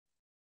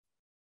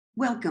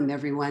Welcome,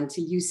 everyone, to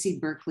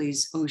UC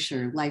Berkeley's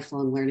Osher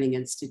Lifelong Learning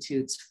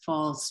Institute's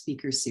Fall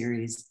Speaker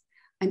Series.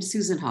 I'm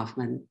Susan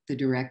Hoffman, the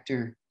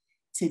director.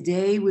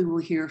 Today, we will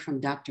hear from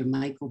Dr.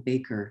 Michael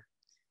Baker.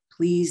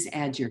 Please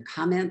add your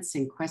comments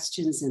and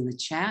questions in the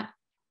chat,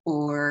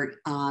 or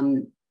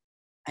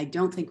I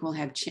don't think we'll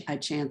have a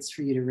chance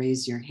for you to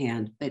raise your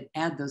hand, but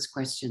add those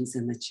questions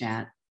in the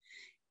chat.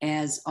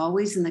 As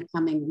always, in the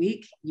coming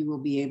week, you will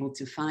be able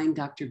to find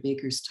Dr.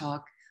 Baker's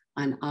talk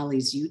on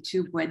OLLI's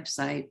YouTube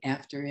website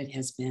after it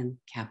has been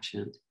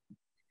captioned.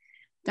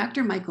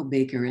 Dr. Michael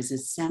Baker is a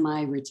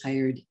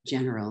semi-retired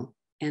general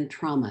and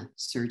trauma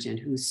surgeon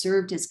who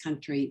served his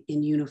country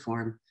in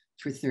uniform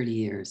for 30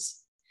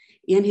 years.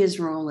 In his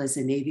role as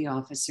a Navy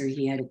officer,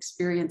 he had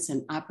experience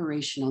in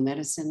operational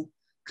medicine,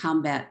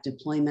 combat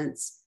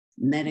deployments,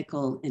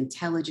 medical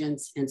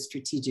intelligence, and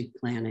strategic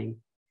planning.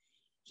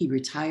 He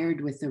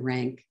retired with the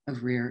rank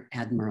of Rear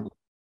Admiral.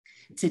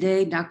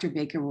 Today, Dr.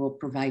 Baker will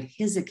provide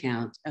his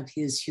account of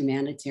his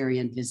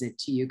humanitarian visit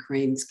to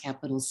Ukraine's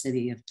capital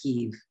city of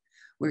Kyiv,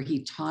 where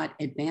he taught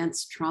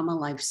advanced trauma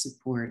life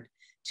support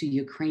to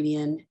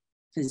Ukrainian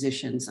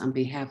physicians on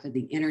behalf of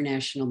the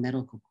International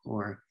Medical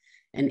Corps,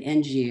 an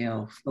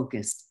NGO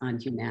focused on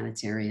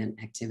humanitarian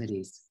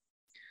activities.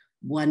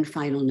 One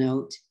final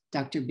note,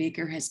 Dr.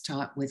 Baker has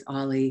taught with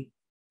OLLI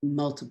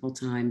multiple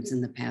times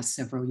in the past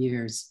several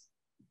years,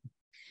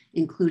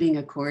 including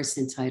a course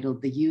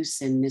entitled The Use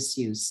and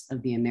Misuse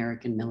of the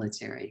American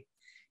Military.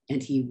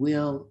 And he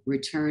will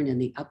return in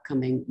the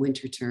upcoming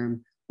winter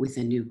term with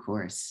a new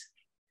course.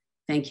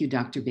 Thank you,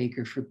 Dr.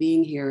 Baker, for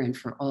being here and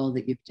for all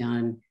that you've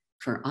done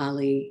for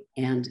OLLI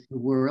and the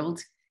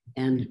world.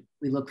 And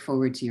we look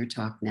forward to your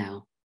talk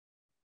now.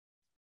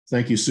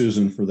 Thank you,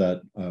 Susan, for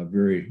that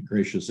very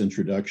gracious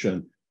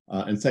introduction.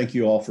 And thank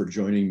you all for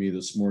joining me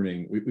this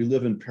morning. We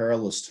live in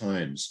perilous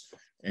times.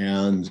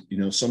 And,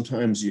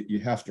 sometimes you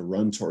have to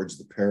run towards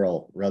the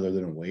peril rather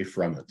than away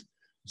from it.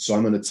 So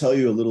I'm going to tell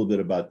you a little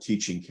bit about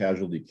teaching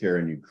casualty care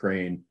in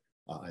Ukraine.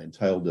 I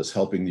entitled this,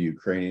 Helping the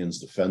Ukrainians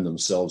Defend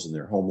Themselves in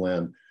Their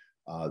Homeland.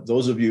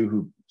 Those of you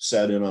who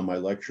sat in on my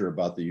lecture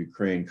about the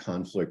Ukraine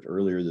conflict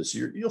earlier this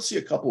year, you'll see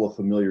a couple of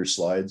familiar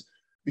slides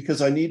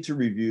because I need to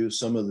review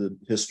some of the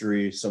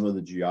history, some of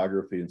the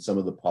geography, and some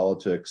of the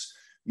politics,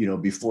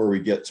 before we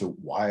get to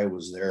why I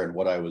was there and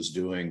what I was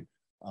doing.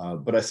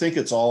 But I think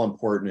it's all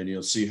important, and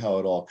you'll see how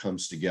it all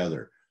comes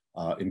together,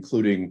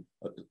 including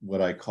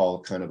what I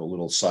call kind of a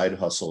little side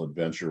hustle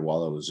adventure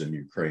while I was in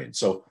Ukraine.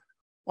 So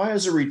why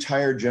is a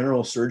retired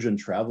general surgeon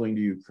traveling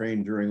to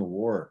Ukraine during a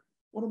war?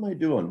 What am I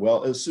doing?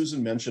 Well, as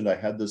Susan mentioned, I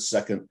had this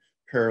second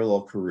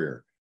parallel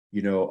career.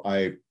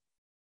 I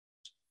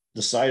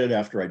decided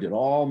after I did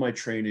all my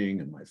training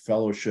and my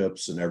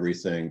fellowships and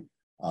everything,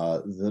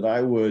 that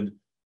I would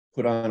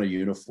put on a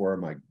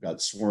uniform. I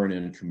got sworn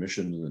in,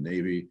 commissioned in the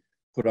Navy,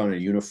 put on a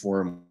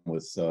uniform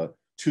with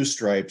 2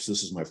 stripes.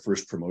 This is my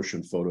first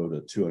promotion photo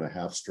to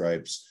 2.5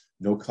 stripes.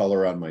 No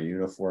color on my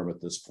uniform at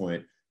this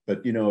point.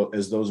 But,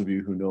 as those of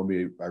you who know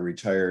me, I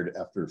retired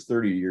after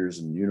 30 years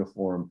in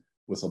uniform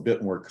with a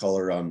bit more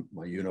color on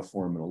my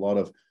uniform and a lot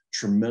of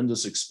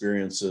tremendous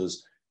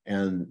experiences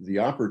and the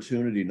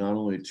opportunity not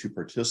only to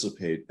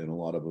participate in a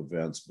lot of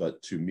events,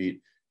 but to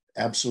meet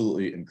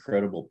absolutely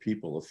incredible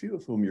people, a few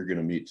of whom you're going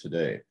to meet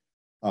today.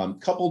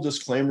 Couple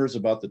disclaimers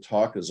about the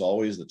talk. As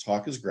always, the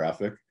talk is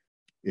graphic.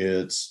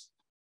 It's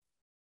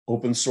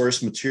open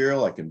source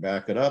material. I can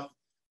back it up.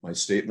 My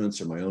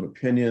statements are my own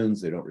opinions.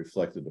 They don't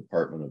reflect the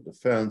Department of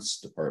Defense,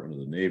 Department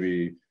of the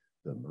Navy,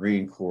 the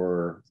Marine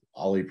Corps,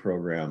 OLLI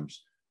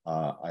programs.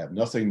 I have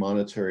nothing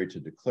monetary to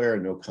declare,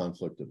 no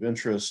conflict of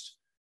interest.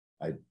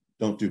 I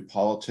don't do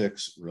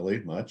politics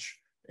really much,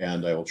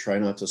 and I will try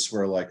not to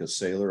swear like a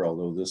sailor,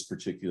 although this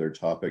particular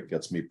topic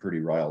gets me pretty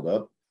riled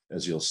up,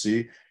 as you'll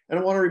see. And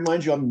I want to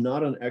remind you, I'm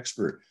not an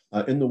expert.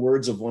 In the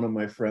words of one of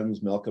my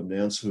friends, Malcolm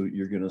Nance, who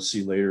you're going to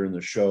see later in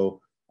the show,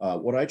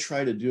 what I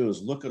try to do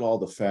is look at all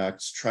the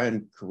facts, try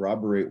and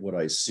corroborate what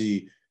I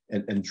see,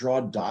 and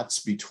draw dots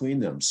between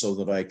them so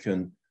that I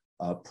can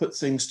put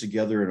things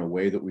together in a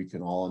way that we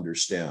can all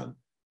understand.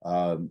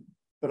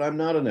 But I'm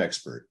not an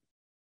expert.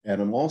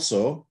 And I'm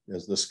also,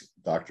 as this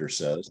doctor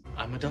says,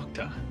 I'm a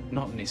doctor,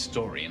 not an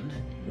historian.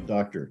 A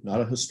doctor,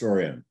 not a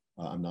historian.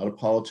 I'm not a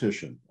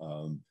politician.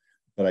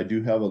 But I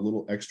do have a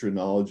little extra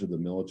knowledge of the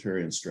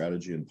military and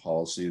strategy and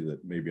policy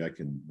that maybe I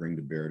can bring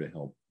to bear to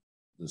help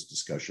this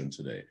discussion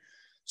today.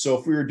 So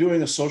if we were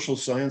doing a social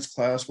science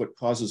class, what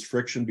causes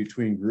friction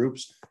between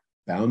groups?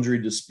 Boundary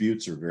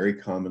disputes are very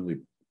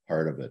commonly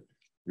part of it.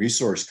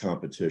 Resource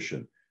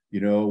competition.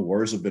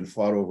 Wars have been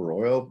fought over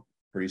oil.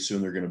 Pretty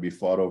soon they're going to be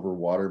fought over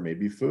water,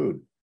 maybe food.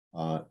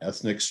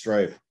 Ethnic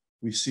strife.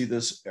 We see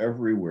this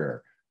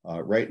everywhere.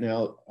 Right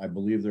now, I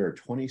believe there are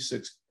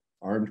 26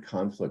 armed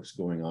conflicts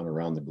going on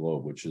around the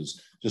globe, which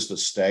is just a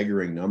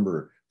staggering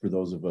number for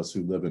those of us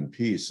who live in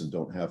peace and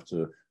don't have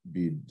to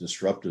be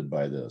disrupted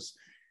by this.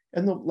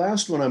 And the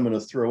last one I'm going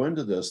to throw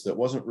into this that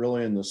wasn't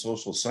really in the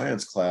social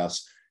science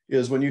class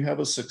is when you have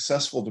a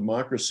successful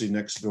democracy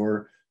next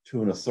door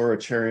to an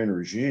authoritarian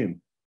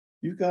regime,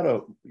 you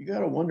gotta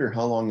wonder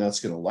how long that's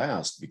going to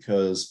last,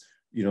 because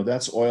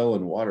that's oil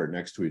and water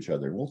next to each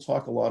other. And we'll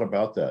talk a lot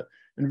about that.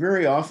 And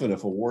very often,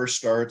 if a war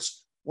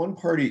starts, one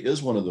party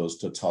is one of those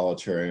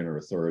totalitarian or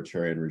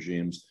authoritarian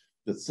regimes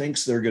that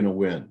thinks they're going to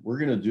win. We're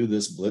going to do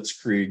this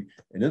blitzkrieg,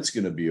 and it's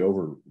going to be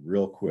over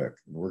real quick,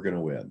 and we're going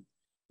to win.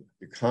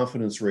 The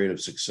confidence rate of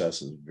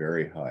success is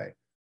very high.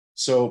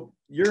 So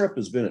Europe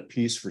has been at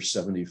peace for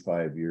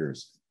 75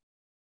 years.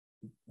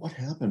 What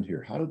happened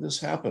here? How did this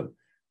happen?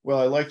 Well,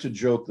 I like to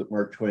joke that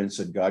Mark Twain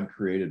said God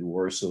created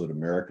war so that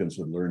Americans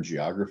would learn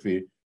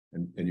geography,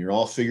 and you're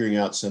all figuring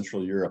out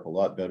Central Europe a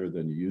lot better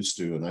than you used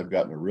to, and I've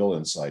gotten a real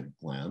inside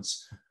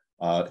glance.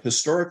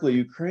 Historically,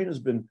 Ukraine has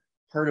been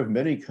part of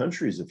many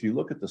countries. If you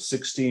look at the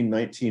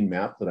 1619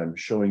 map that I'm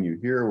showing you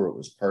here, where it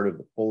was part of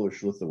the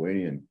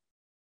Polish-Lithuanian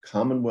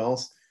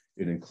Commonwealth,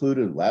 it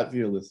included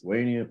Latvia,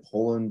 Lithuania,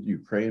 Poland,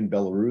 Ukraine,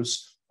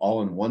 Belarus,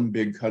 all in one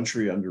big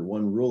country under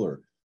one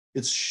ruler.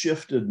 It's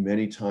shifted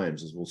many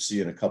times, as we'll see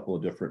in a couple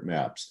of different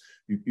maps.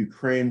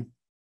 Ukraine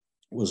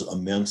was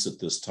immense at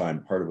this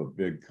time, part of a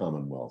big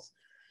commonwealth.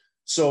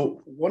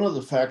 So one of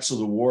the facts of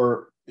the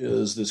war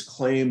is this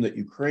claim that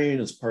Ukraine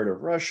is part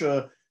of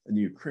Russia and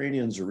the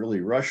Ukrainians are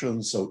really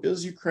Russians. So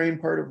is Ukraine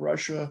part of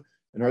Russia?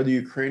 And are the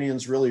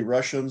Ukrainians really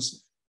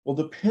Russians? Well,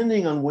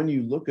 depending on when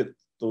you look at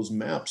those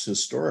maps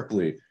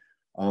historically,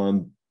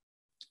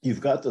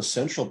 you've got the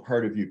central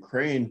part of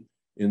Ukraine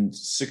in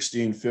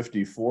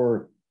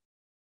 1654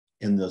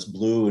 in this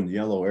blue and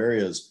yellow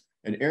areas,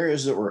 and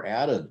areas that were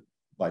added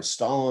by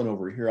Stalin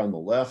over here on the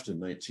left in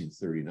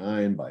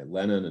 1939, by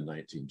Lenin in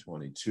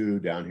 1922,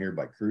 down here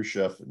by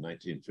Khrushchev in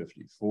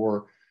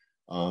 1954.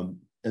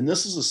 And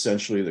this is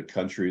essentially the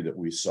country that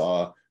we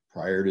saw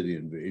prior to the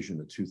invasion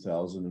of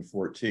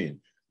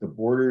 2014. The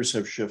borders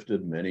have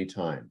shifted many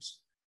times.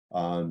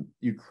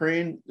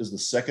 Ukraine is the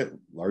second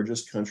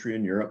largest country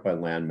in Europe by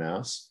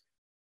landmass.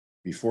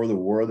 Before the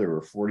war, there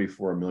were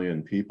 44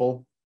 million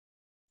people.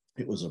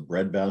 It was a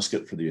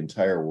breadbasket for the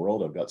entire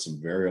world. I've got some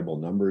variable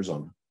numbers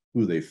on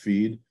who they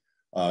feed.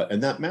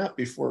 And that map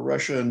before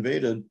Russia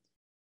invaded,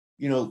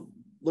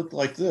 looked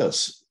like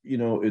this.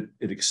 It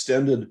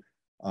extended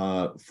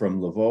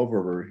from Lvov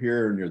over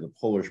here near the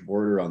Polish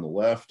border on the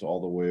left,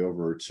 all the way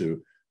over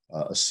to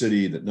a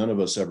city that none of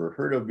us ever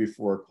heard of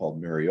before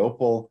called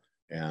Mariupol,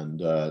 and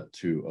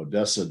to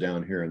Odessa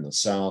down here in the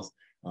south.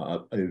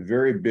 A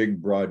very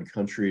big, broad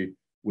country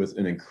with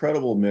an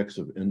incredible mix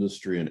of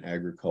industry and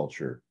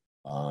agriculture.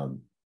 And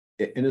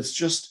it's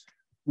just,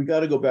 we got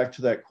to go back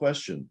to that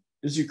question.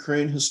 Is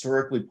Ukraine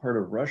historically part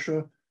of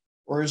Russia,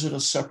 or is it a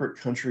separate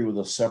country with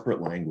a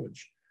separate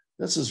language?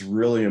 This is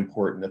really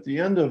important. At the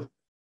end of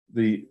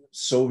the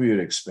Soviet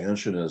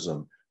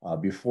expansionism,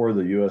 before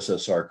the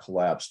USSR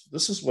collapsed,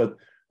 this is what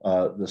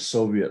the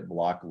Soviet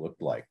bloc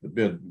looked like. The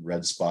big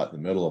red spot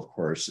in the middle, of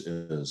course,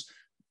 is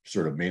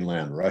sort of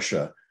mainland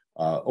Russia.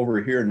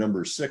 Over here,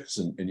 number 6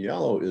 in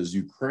yellow is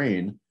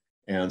Ukraine,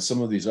 and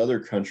some of these other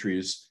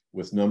countries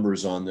with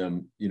numbers on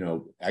them,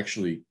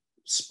 actually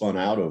spun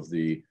out of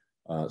the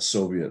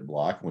Soviet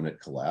bloc when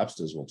it collapsed,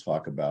 as we'll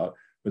talk about.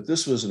 But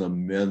this was an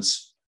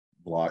immense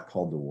bloc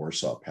called the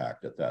Warsaw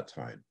Pact at that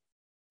time.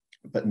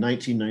 But in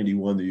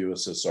 1991, the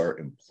USSR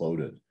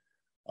imploded.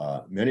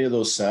 Many of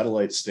those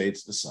satellite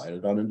states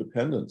decided on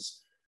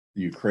independence.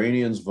 The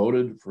Ukrainians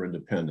voted for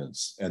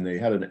independence, and they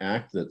had an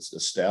act that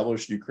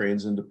established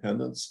Ukraine's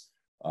independence.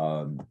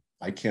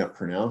 I can't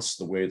pronounce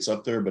the way it's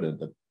up there, but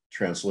the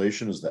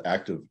translation is the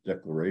Act of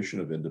Declaration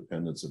of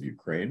Independence of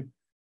Ukraine.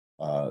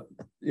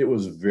 It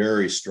was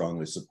very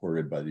strongly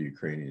supported by the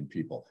Ukrainian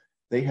people.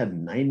 They had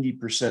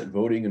 90%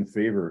 voting in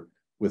favor,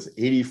 with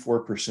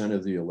 84%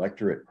 of the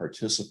electorate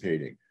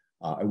participating.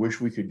 I wish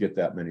we could get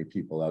that many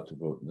people out to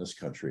vote in this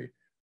country.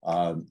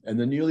 And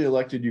the newly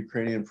elected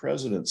Ukrainian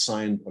president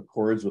signed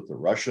accords with the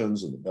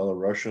Russians and the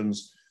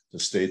Belarusians to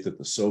state that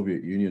the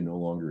Soviet Union no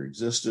longer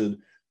existed,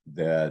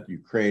 that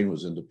Ukraine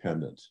was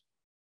independent.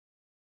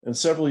 And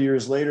several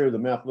years later, the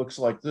map looks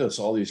like this.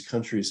 All these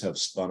countries have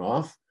spun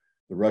off.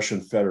 The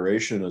Russian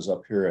Federation is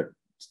up here at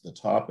the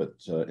top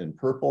in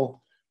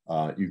purple.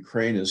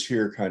 Ukraine is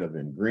here kind of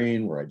in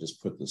green, where I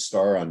just put the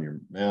star on your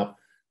map,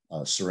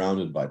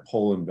 surrounded by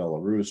Poland,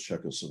 Belarus,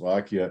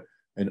 Czechoslovakia,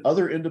 and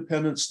other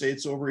independent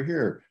states over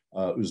here,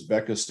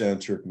 Uzbekistan,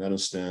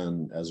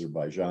 Turkmenistan,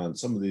 Azerbaijan,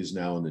 some of these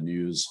now in the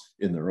news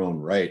in their own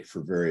right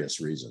for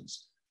various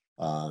reasons.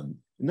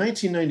 In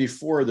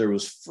 1994, there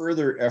was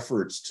further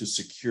efforts to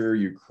secure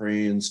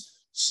Ukraine's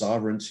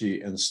sovereignty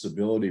and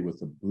stability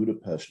with the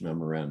Budapest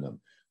Memorandum.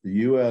 The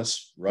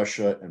US,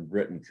 Russia, and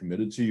Britain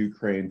committed to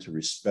Ukraine to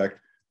respect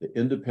the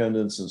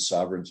independence and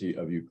sovereignty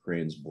of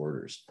Ukraine's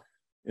borders.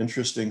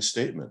 Interesting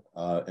statement.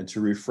 And to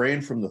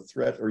refrain from the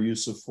threat or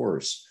use of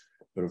force.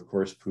 But of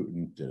course,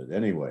 Putin did it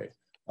anyway.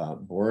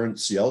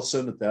 Boris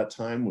Yeltsin at that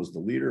time was the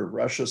leader of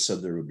Russia,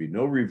 said there would be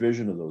no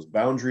revision of those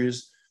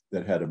boundaries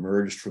that had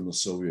emerged from the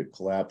Soviet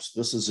collapse.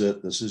 This is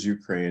it. This is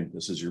Ukraine.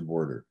 This is your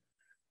border.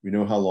 We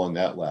know how long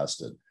that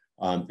lasted.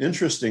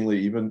 Interestingly,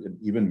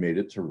 even made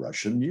it to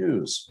Russian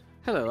news.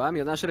 Hello, I'm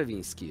Jonasz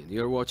Rewiński, and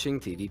you're watching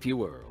TDP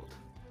World.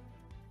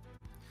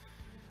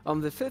 On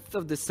the 5th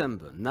of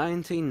December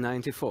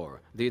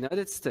 1994, the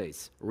United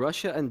States,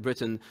 Russia and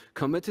Britain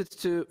committed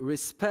to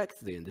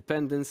respect the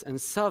independence and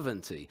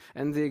sovereignty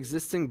and the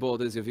existing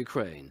borders of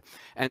Ukraine,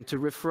 and to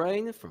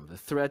refrain from the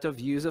threat of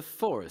use of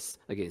force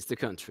against the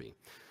country.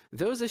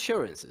 Those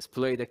assurances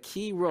played a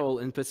key role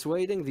in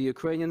persuading the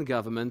Ukrainian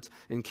government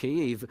in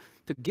Kyiv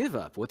to give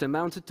up what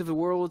amounted to the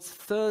world's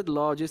third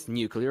largest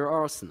nuclear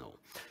arsenal.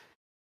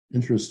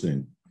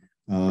 Interesting.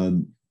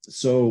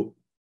 So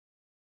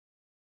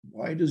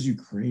why does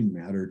Ukraine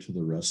matter to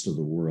the rest of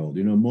the world?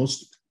 You know,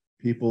 most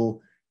people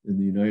in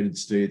the United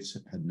States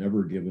had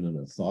never given it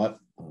a thought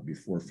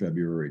before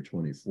February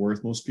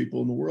 24th. Most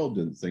people in the world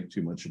didn't think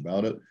too much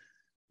about it.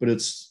 But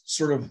it's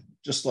sort of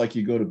just like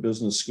you go to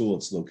business school,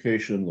 it's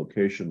location,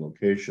 location,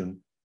 location,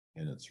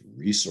 and it's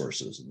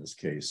resources in this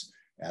case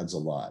adds a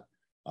lot.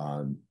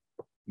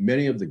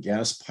 Many of the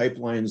gas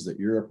pipelines that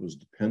Europe was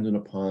dependent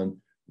upon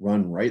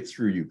run right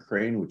through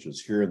Ukraine, which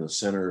is here in the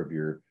center of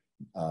your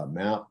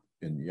map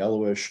in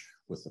yellowish,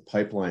 with the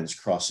pipelines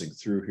crossing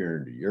through here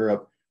into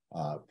Europe,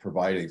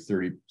 providing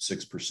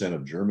 36%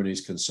 of Germany's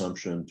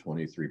consumption,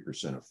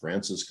 23% of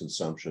France's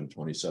consumption,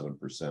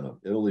 27% of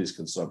Italy's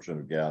consumption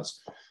of gas.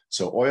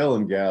 So oil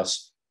and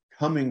gas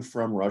coming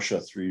from Russia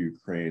through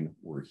Ukraine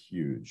were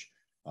huge.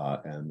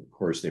 And of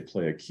course, they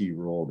play a key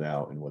role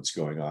now in what's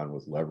going on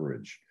with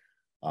leverage.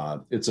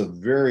 It's a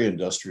very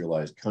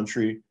industrialized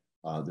country.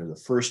 They're the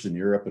first in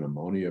Europe in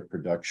ammonia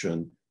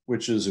production,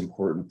 which is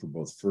important for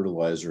both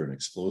fertilizer and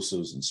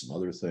explosives and some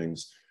other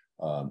things.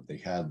 They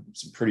had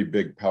some pretty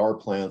big power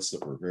plants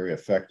that were very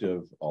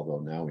effective, although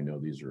now we know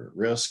these are at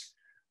risk.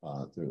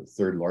 They're the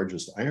third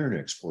largest iron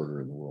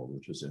exporter in the world,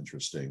 which is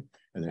interesting.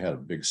 And they had a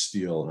big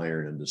steel and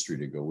iron industry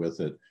to go with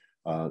it.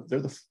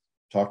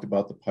 Talked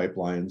about the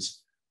pipelines.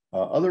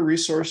 Other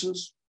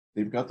resources,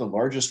 they've got the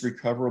largest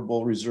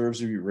recoverable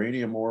reserves of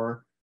uranium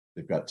ore.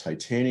 They've got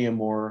titanium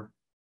ore.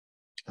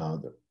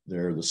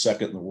 They're the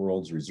second in the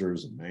world's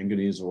reserves of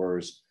manganese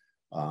ores.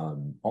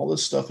 All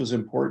this stuff is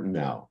important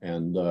now.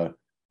 And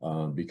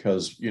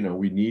because, you know,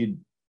 we need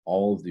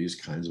all of these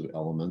kinds of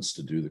elements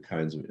to do the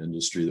kinds of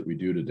industry that we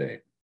do today.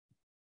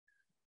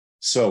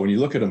 So when you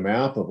look at a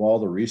map of all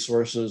the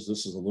resources,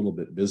 this is a little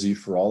bit busy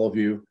for all of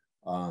you.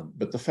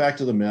 But the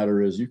fact of the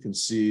matter is you can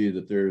see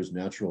that there's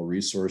natural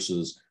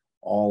resources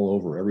all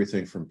over,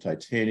 everything from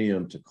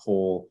titanium to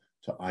coal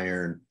to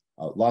iron.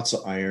 Lots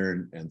of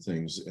iron and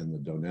things in the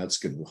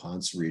Donetsk and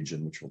Luhansk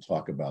region, which we'll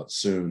talk about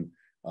soon.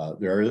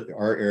 There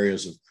are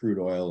areas of crude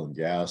oil and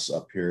gas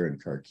up here in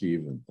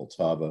Kharkiv and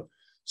Poltava.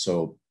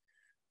 So,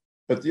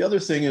 but the other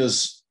thing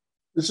is,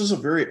 this is a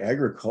very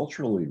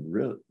agriculturally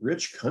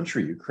rich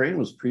country. Ukraine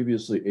was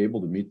previously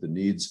able to meet the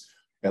needs,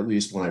 at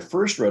least when I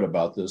first read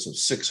about this, of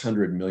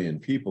 600 million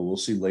people. We'll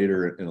see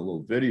later in a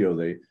little video,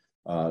 they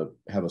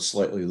have a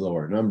slightly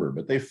lower number,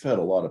 but they fed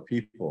a lot of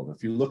people. And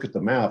if you look at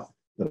the map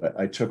that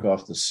I took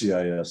off the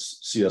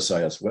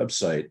CSIS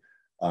website,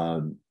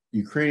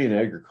 Ukrainian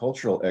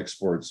agricultural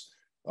exports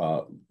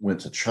went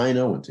to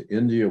China, went to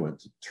India, went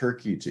to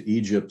Turkey, to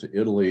Egypt, to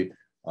Italy.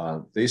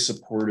 They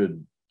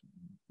supported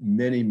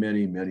many,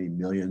 many, many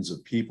millions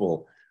of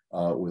people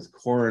with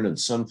corn and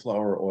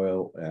sunflower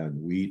oil and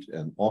wheat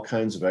and all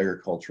kinds of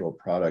agricultural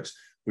products,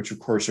 which of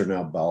course are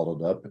now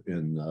bottled up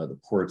in the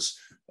ports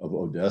of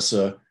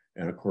Odessa.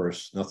 And of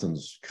course,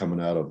 nothing's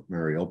coming out of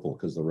Mariupol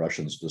because the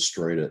Russians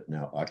destroyed it,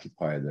 now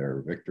occupy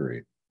their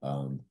victory.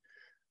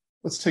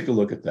 Let's take a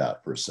look at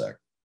that for a sec.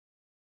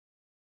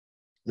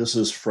 This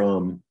is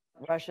from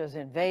Russia's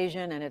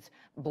invasion and its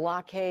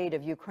blockade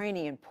of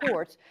Ukrainian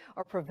ports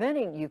are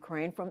preventing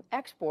Ukraine from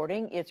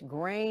exporting its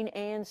grain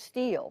and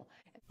steel.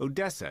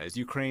 Odessa is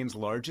Ukraine's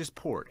largest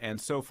port and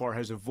so far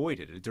has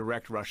avoided a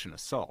direct Russian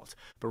assault,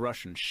 but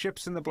Russian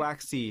ships in the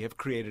Black Sea have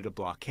created a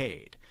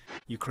blockade.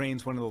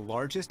 Ukraine's one of the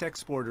largest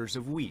exporters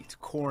of wheat,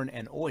 corn,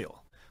 and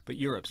oil, but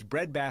Europe's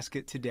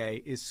breadbasket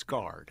today is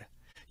scarred.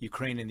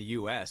 Ukraine and the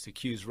U.S.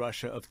 accuse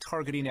Russia of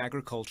targeting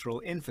agricultural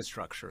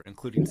infrastructure,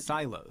 including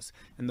silos,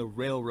 and the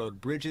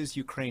railroad bridges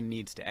Ukraine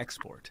needs to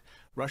export.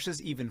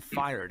 Russia's even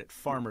fired at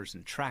farmers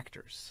and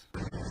tractors.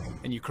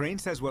 And Ukraine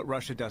says what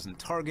Russia doesn't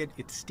target,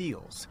 it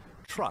steals.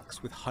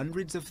 Trucks with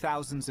hundreds of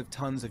thousands of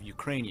tons of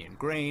Ukrainian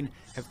grain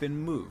have been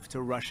moved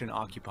to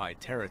Russian-occupied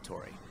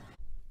territory.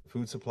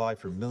 Food supply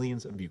for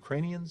millions of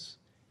Ukrainians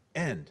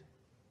and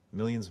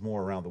millions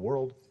more around the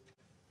world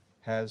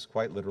has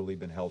quite literally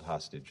been held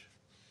hostage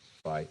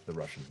by the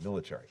Russian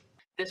military.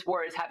 This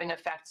war is having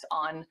effects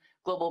on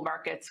global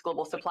markets,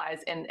 global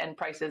supplies, and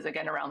prices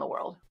again around the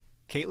world.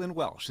 Caitlin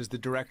Welsh is the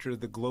director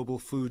of the Global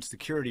Food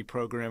Security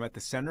Program at the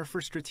Center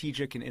for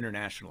Strategic and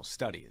International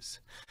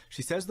Studies.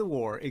 She says the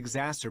war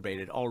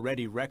exacerbated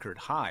already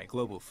record-high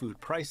global food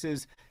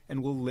prices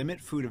and will limit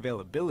food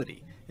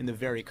availability in the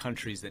very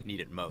countries that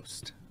need it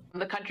most.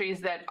 The countries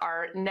that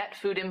are net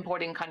food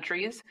importing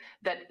countries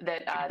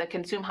that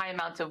consume high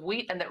amounts of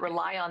wheat and that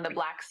rely on the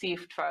Black Sea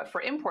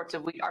for imports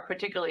of wheat are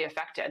particularly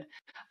affected.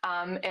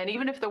 And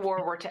even if the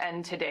war were to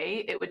end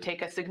today, it would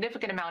take a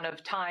significant amount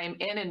of time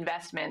and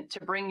investment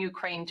to bring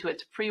Ukraine to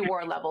its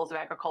pre-war levels of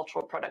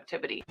agricultural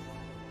productivity.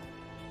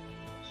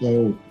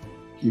 So,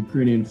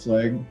 Ukrainian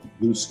flag,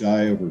 blue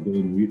sky over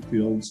golden wheat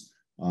fields.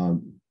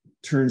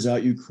 Turns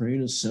out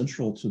Ukraine is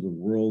central to the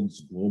world's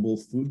global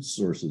food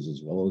sources,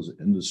 as well as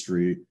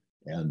industry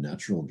and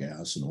natural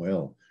gas and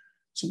oil.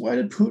 So why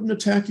did Putin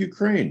attack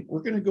Ukraine?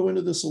 We're going to go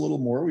into this a little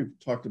more. We've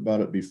talked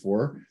about it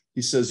before.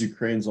 He says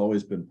Ukraine's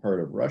always been part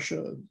of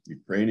Russia.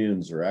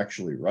 Ukrainians are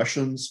actually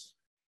Russians.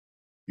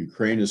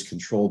 Ukraine is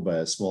controlled by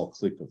a small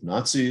clique of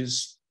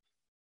Nazis.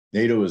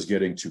 NATO is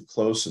getting too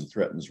close and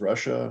threatens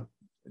Russia.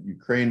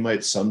 Ukraine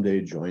might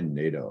someday join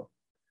NATO.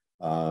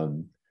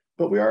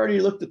 But we already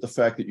looked at the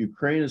fact that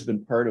Ukraine has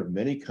been part of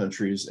many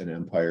countries and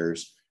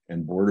empires,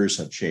 and borders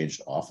have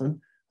changed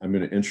often. I'm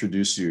going to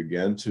introduce you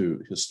again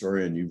to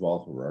historian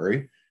Yuval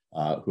Harari,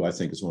 who I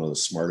think is one of the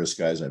smartest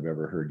guys I've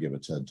ever heard give a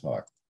TED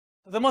Talk.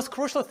 The most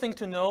crucial thing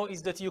to know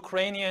is that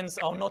Ukrainians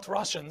are not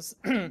Russians,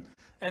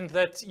 and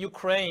that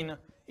Ukraine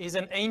is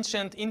an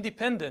ancient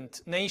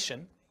independent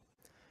nation.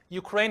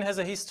 Ukraine has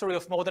a history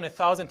of more than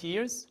 1,000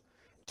 years.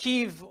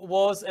 Kyiv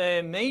was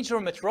a major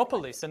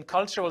metropolis and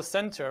cultural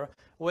center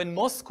when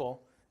Moscow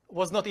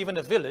was not even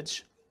a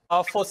village.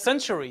 For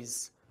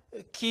centuries,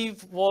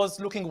 Kyiv was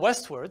looking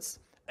westwards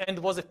and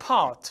was a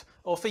part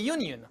of a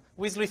union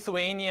with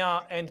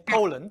Lithuania and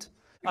Poland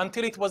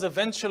until it was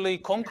eventually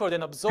conquered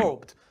and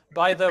absorbed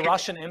by the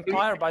Russian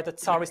Empire, by the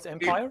Tsarist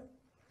Empire.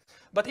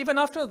 But even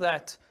after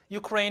that,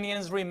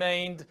 Ukrainians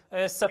remained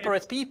a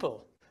separate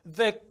people.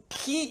 The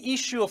key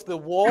issue of the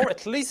war,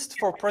 at least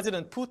for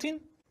President Putin,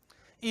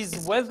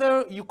 is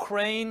whether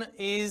Ukraine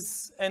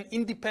is an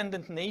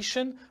independent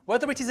nation,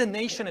 whether it is a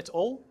nation at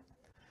all.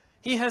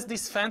 He has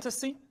this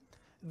fantasy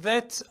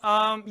that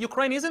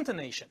Ukraine isn't a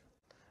nation,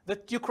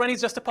 that Ukraine is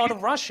just a part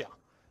of Russia,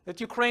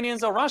 that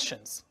Ukrainians are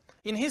Russians.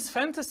 In his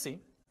fantasy,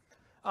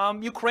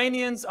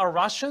 Ukrainians are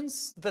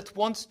Russians that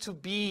want to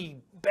be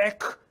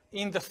back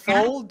in the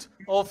fold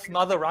of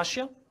Mother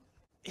Russia.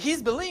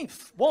 His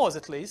belief was,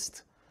 at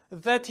least,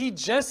 that he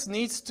just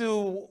needs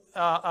to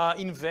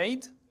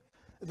invade.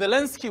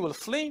 Zelensky will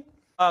flee,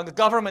 the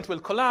government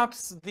will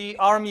collapse, the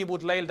army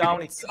would lay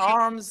down its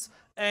arms,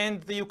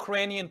 and the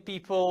Ukrainian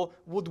people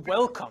would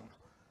welcome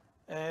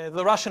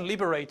the Russian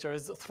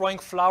liberators, throwing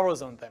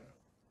flowers on them.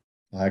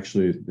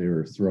 Actually, they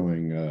were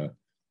throwing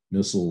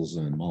missiles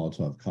and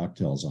Molotov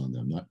cocktails on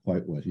them, not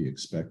quite what he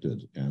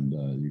expected. And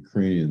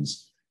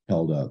Ukrainians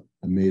held up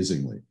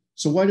amazingly.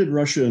 So why did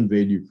Russia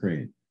invade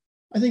Ukraine?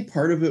 I think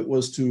part of it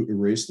was to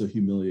erase the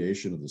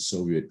humiliation of the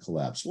Soviet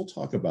collapse. We'll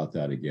talk about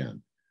that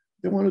again.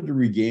 They wanted to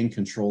regain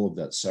control of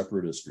that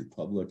separatist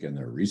republic and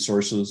their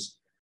resources.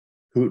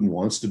 Putin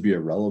wants to be a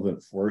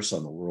relevant force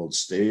on the world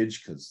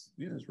stage because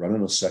he's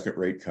running a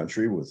second-rate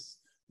country with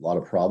a lot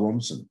of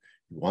problems, and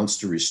he wants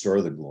to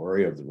restore the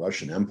glory of the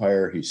Russian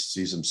Empire. He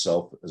sees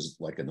himself as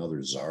like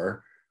another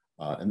czar,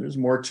 and there's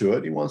more to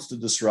it. He wants to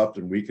disrupt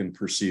and weaken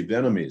perceived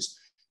enemies.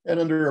 And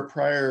under a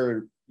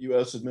prior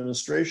U.S.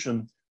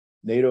 administration,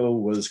 NATO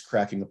was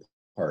cracking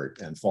apart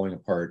and falling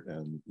apart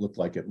and looked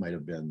like it might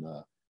have been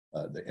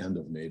the end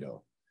of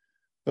NATO.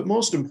 But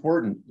most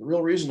important, the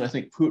real reason I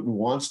think Putin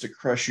wants to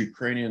crush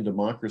Ukrainian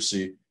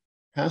democracy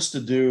has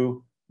to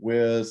do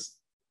with,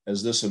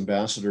 as this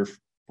ambassador,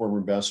 former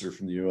ambassador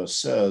from the US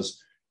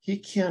says, he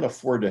can't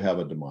afford to have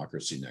a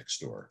democracy next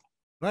door.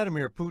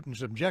 Vladimir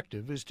Putin's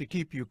objective is to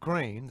keep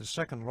Ukraine, the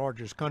second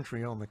largest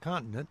country on the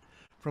continent,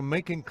 from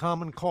making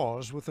common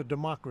cause with the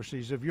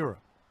democracies of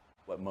Europe.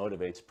 What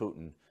motivates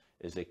Putin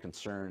is a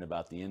concern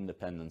about the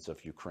independence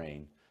of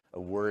Ukraine, a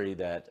worry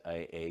that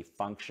a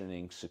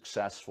functioning,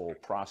 successful,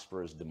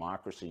 prosperous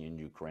democracy in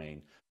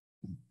Ukraine.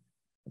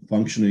 A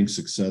functioning,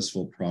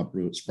 successful,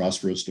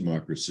 prosperous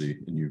democracy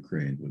in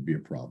Ukraine would be a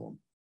problem.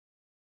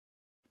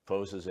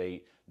 Poses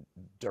a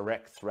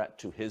direct threat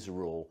to his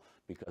rule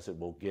because it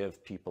will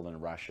give people in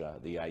Russia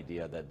the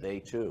idea that they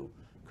too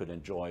could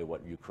enjoy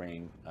what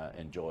Ukraine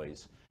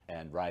enjoys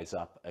and rise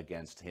up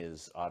against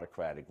his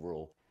autocratic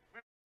rule.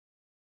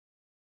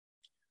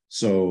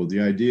 So the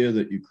idea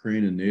that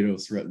Ukraine and NATO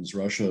threatens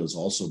Russia is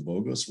also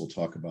bogus. We'll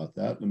talk about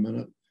that in a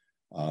minute.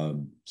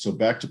 So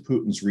back to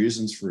Putin's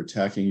reasons for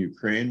attacking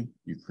Ukraine.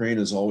 Ukraine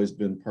has always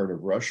been part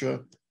of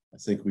Russia. I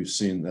think we've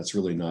seen that's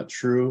really not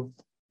true.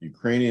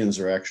 Ukrainians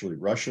are actually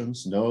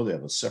Russians. No, they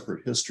have a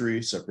separate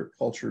history, separate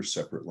culture,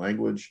 separate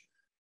language.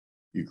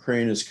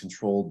 Ukraine is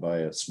controlled by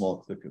a small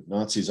clique of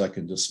Nazis. I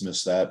can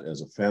dismiss that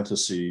as a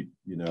fantasy.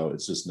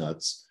 It's just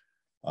nuts.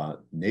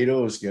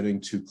 NATO is getting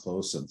too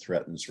close and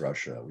threatens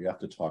Russia. We have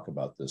to talk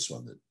about this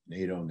one, that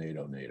NATO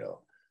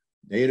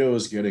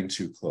is getting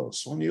too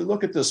close. When you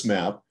look at this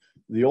map,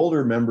 the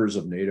older members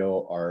of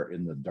NATO are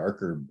in the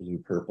darker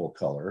blue-purple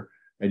color,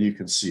 and you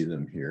can see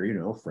them here,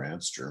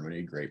 France,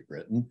 Germany, Great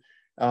Britain.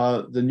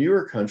 The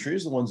newer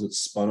countries, the ones that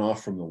spun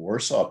off from the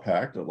Warsaw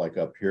Pact, like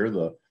up here,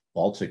 the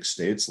Baltic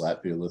states,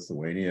 Latvia,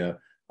 Lithuania,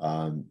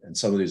 and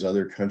some of these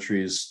other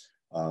countries,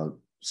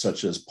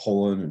 such as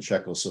Poland and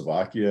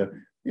Czechoslovakia,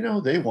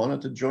 they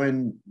wanted to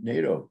join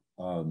NATO,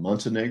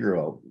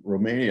 Montenegro,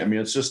 Romania. I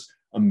mean, it's just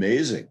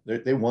amazing.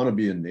 They want to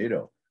be in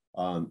NATO.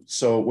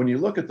 So when you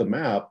look at the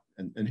map,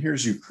 and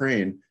here's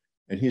Ukraine,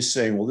 And he's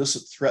saying, well, this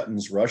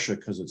threatens Russia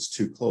because it's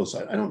too close.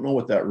 I don't know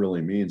what that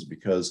really means,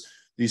 because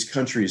these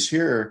countries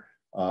here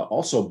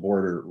also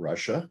border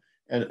Russia.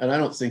 And I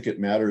don't think it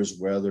matters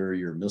whether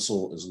your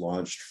missile is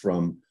launched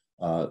from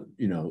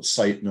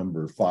site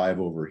number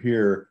 5 over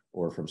here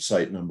or from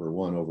site number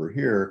 1 over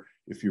here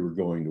if you were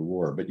going to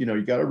war. But,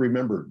 you got to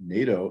remember,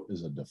 NATO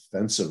is a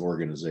defensive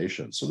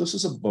organization. So this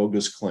is a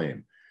bogus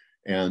claim.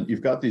 And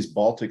you've got these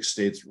Baltic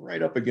states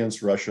right up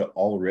against Russia,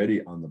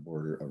 already on the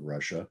border of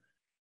Russia.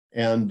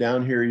 And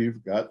down here,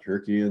 you've got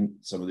Turkey and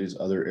some of these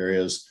other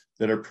areas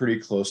that are pretty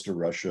close to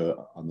Russia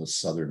on the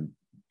southern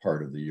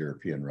part of the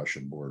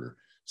European-Russian border.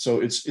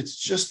 So it's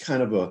just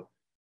kind of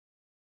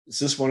it's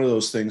just one of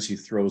those things he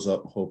throws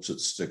up and hopes it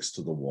sticks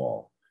to the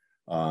wall.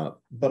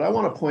 But I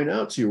want to point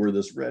out to you where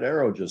this red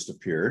arrow just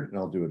appeared, and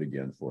I'll do it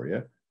again for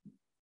you.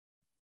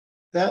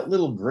 That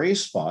little gray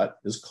spot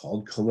is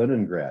called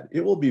Kaliningrad.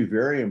 It will be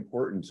very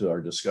important to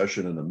our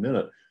discussion in a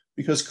minute,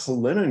 because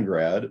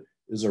Kaliningrad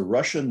is a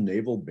Russian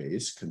naval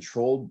base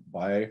controlled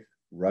by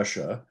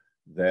Russia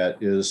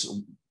that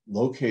is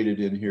located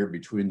in here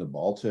between the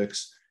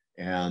Baltics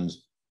and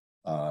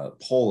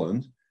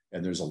Poland.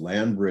 And there's a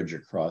land bridge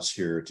across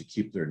here to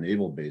keep their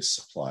naval base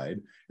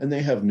supplied. And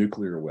they have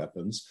nuclear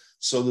weapons.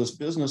 So this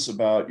business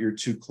about you're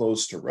too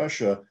close to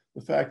Russia,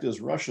 the fact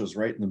is Russia's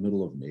right in the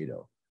middle of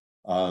NATO.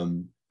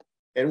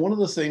 And one of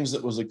the things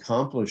that was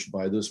accomplished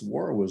by this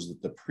war was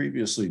that the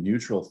previously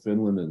neutral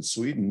Finland and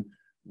Sweden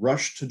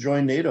rushed to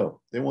join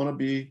NATO. They want to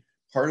be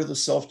part of the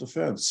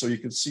self-defense. So you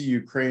can see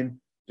Ukraine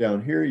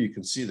down here. You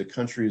can see the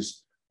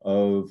countries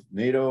of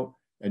NATO,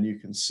 and you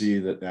can see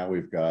that now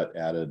we've got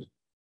added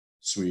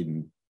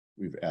Sweden,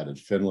 we've added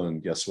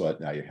Finland. Guess what?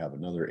 Now you have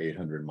another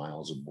 800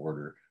 miles of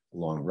border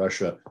along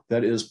Russia.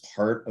 That is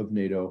part of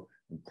NATO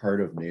and part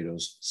of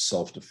NATO's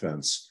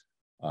self-defense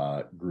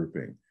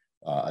grouping.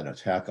 An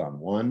attack on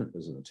one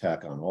is an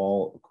attack on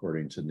all,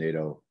 according to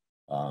NATO,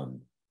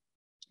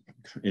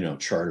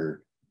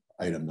 Charter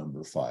item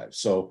number 5.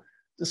 So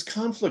this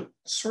conflict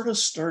sort of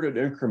started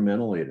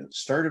incrementally. And it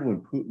started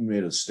when Putin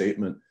made a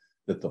statement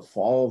that the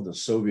fall of the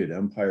Soviet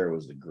Empire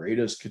was the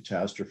greatest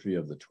catastrophe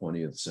of the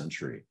 20th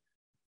century.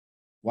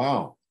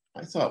 Wow,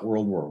 I thought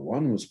World War I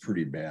was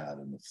pretty bad,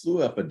 and the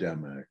flu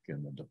epidemic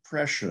and the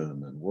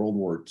Depression and World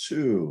War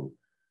II.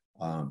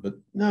 But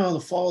no, the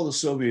fall of the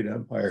Soviet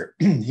Empire,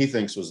 he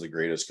thinks, was the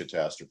greatest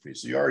catastrophe.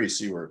 So you already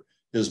see where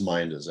his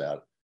mind is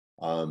at.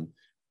 And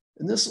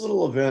this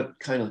little event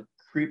kind of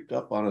creeped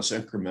up on us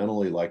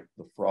incrementally, like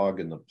the frog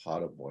in the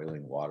pot of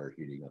boiling water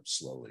heating up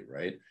slowly,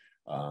 right?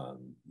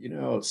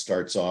 It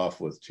starts off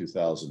with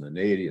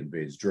 2008, he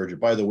invades Georgia.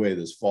 By the way,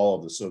 this fall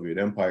of the Soviet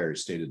Empire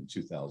is stated in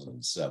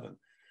 2007.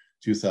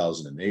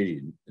 2008,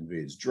 he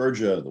invades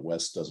Georgia. The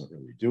West doesn't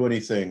really do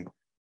anything.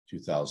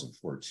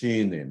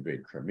 2014, they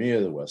invade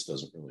Crimea. The West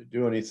doesn't really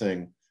do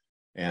anything.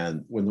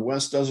 And when the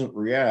West doesn't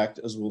react,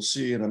 as we'll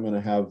see, and I'm going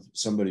to have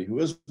somebody who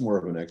is more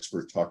of an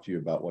expert talk to you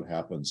about what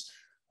happens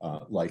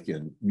like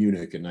in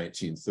Munich in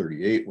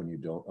 1938 when you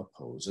don't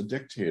oppose a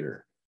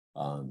dictator.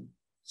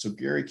 So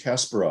Garry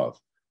Kasparov,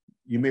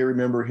 you may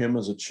remember him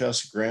as a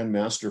chess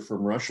grandmaster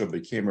from Russia,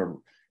 became an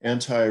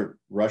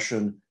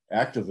anti-Russian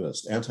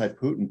activist,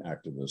 anti-Putin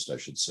activist, I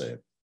should say.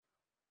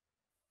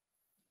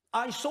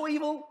 I saw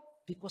evil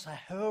because I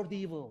heard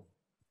evil.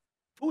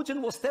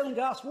 Putin was telling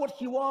us what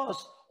he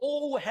was.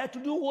 All we had to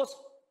do was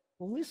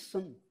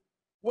listen.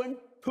 When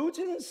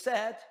Putin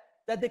said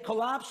that the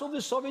collapse of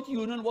the Soviet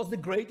Union was the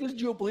greatest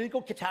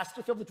geopolitical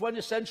catastrophe of the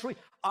 20th century,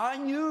 I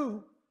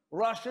knew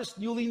Russia's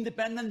newly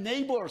independent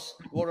neighbors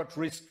were at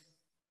risk.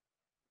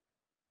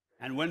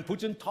 And when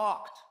Putin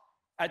talked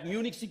at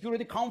Munich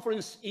Security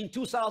Conference in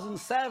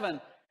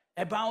 2007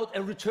 about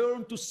a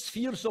return to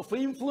spheres of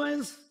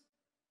influence,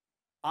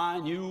 I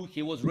knew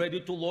he was ready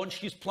to launch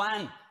his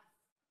plan.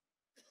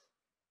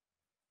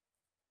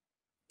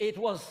 It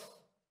was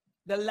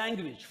the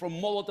language from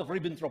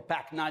Molotov-Ribbentrop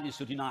Pact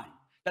 1939,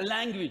 the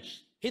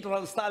language Hitler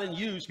and Stalin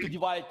used to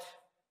divide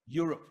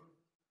Europe.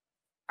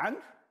 And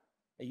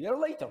a year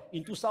later,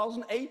 in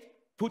 2008,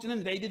 Putin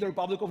invaded the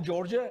Republic of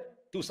Georgia,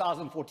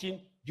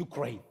 2014,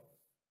 Ukraine.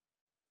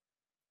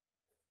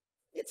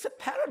 It's a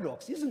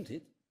paradox, isn't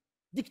it?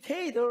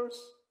 Dictators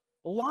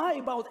lie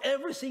about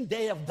everything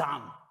they have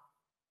done,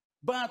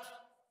 but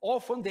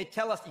often they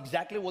tell us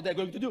exactly what they're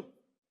going to do.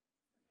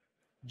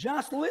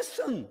 Just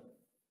listen.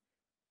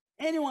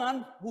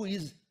 Anyone who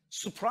is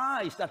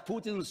surprised at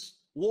Putin's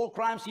war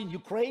crimes in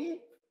Ukraine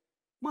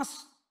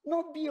must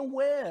not be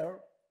aware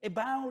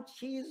about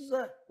his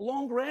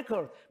long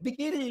record,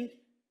 beginning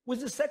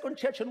with the Second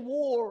Chechen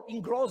War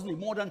in Grozny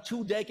more than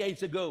 2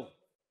 decades ago.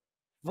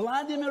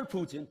 Vladimir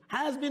Putin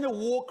has been a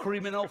war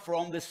criminal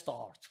from the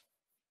start.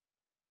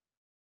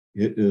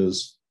 It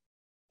is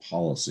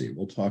policy.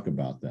 We'll talk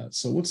about that.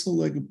 So what's the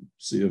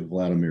legacy of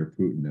Vladimir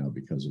Putin now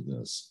because of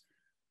this?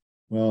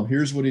 Well,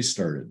 here's what he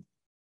started.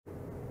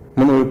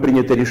 Мною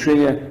принято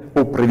решение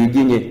о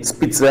проведении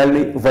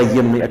специальной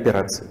военной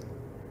операции.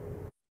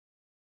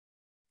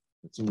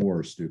 It's a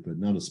war, stupid,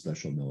 not a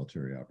special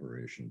military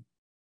operation.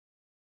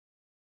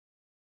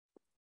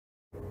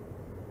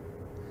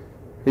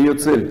 Ее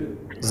цель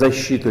 –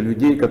 защита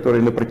людей,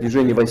 которые на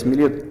протяжении 8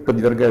 лет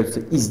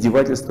подвергаются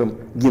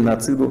издевательствам,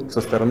 геноциду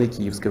со стороны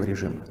киевского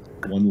режима.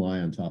 One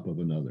lie on top of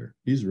another.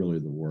 He's really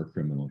the war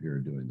criminal here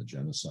doing the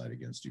genocide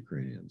against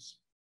Ukrainians.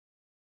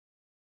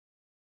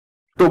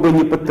 Кто бы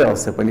ни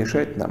пытался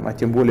помешать нам, а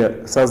тем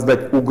более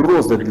создать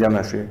угрозы для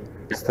нашей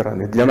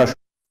страны, для нашего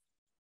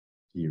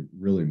He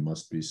really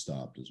must be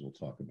stopped, as we'll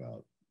talk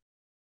about.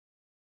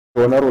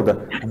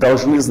 народа,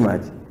 должны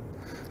знать,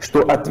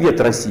 что ответ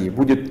России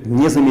будет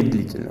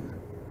незамедлительным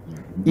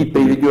и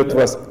приведет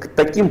вас к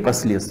таким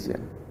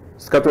последствиям,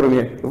 с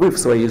которыми вы в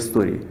своей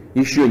истории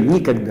еще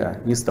никогда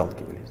не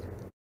сталкивались.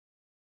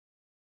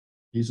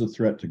 He's a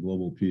threat to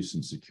global peace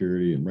and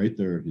security, and right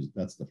there,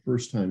 that's the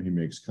first time he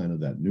makes kind of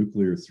that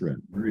nuclear threat,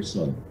 very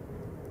subtle.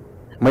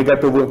 Мы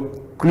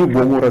готовы к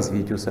любому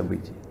развитию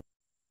событий.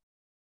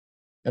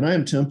 And I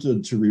am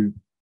tempted to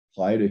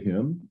reply to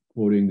him,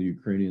 quoting the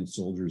Ukrainian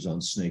soldiers on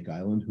Snake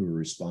Island who were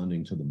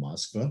responding to the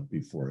Moskva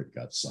before it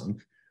got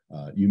sunk.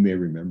 You may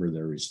remember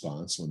their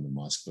response when the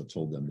Moskva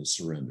told them to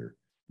surrender.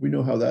 We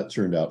know how that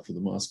turned out for the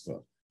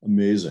Moskva.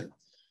 Amazing.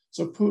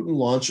 So Putin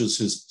launches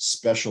his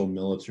special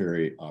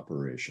military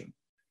operation.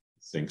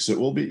 Thinks it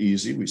will be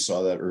easy. We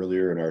saw that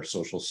earlier in our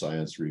social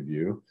science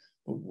review.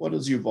 But what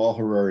does Yuval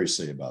Harari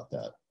say about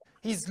that?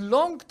 His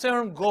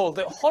long-term goal,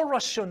 the whole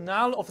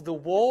rationale of the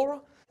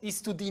war,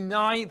 is to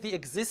deny the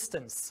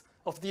existence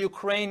of the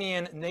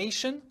Ukrainian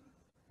nation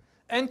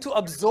and to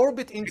absorb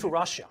it into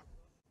Russia.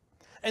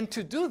 And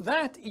to do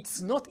that,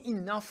 it's not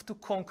enough to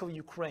conquer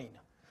Ukraine.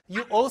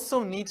 You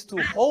also need to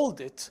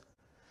hold it.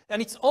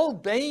 And it's all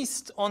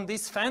based on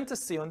this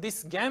fantasy, on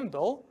this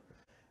gamble,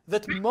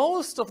 that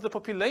most of the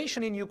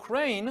population in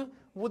Ukraine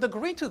would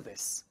agree to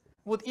this,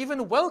 would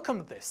even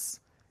welcome this.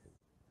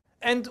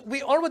 And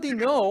we already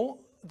know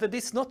that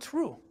it's not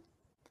true,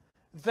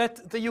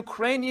 that the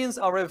Ukrainians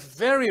are a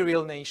very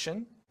real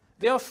nation.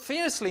 They are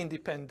fiercely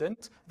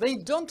independent. They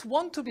don't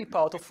want to be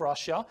part of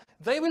Russia.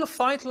 They will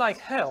fight like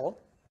hell.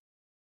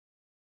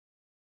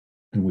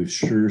 And we've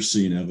sure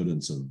seen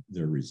evidence of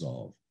their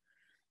resolve.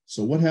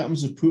 So what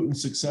happens if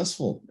Putin's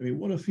successful? I mean,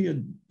 what if he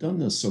had done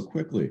this so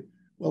quickly?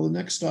 Well, the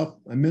next stop,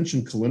 I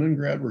mentioned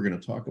Kaliningrad. We're going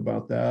to talk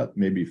about that,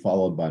 maybe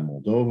followed by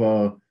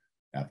Moldova.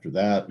 After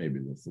that,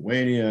 maybe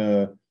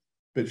Lithuania.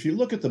 But if you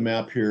look at the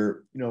map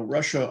here, you know,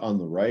 Russia on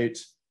the right,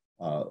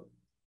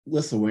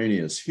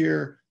 Lithuania is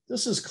here.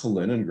 This is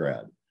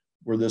Kaliningrad,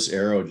 where this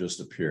arrow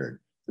just appeared.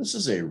 This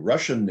is a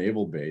Russian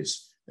naval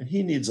base, and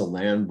he needs a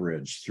land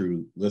bridge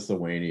through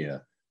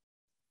Lithuania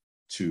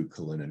to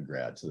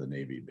Kaliningrad, to the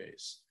Navy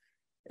base.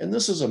 And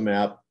this is a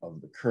map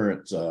of the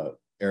current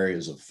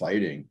areas of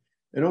fighting.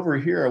 And over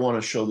here, I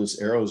want to show this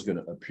arrow is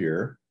going to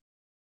appear.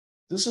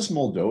 This is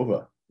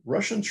Moldova.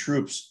 Russian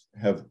troops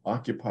have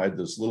occupied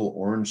this little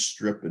orange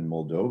strip in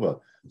Moldova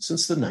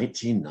since the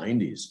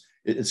 1990s.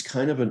 It's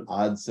kind of an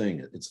odd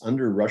thing. It's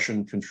under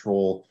Russian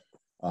control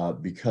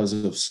because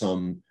of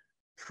some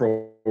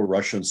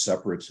pro-Russian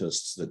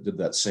separatists that did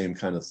that same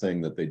kind of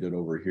thing that they did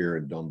over here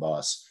in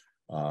Donbass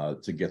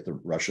to get the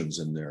Russians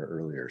in there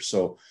earlier.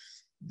 So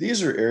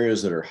these are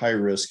areas that are high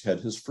risk. Had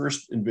his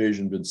first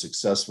invasion been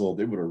successful,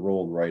 they would have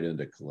rolled right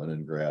into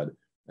Kaliningrad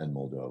and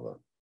Moldova.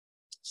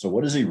 So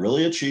what has he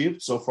really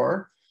achieved so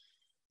far?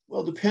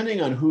 Well,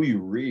 depending on who you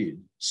read,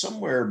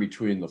 somewhere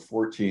between the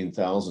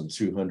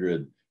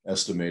 14,200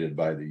 estimated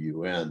by the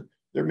UN,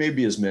 there may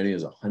be as many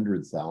as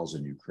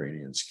 100,000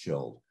 Ukrainians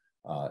killed,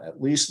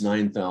 at least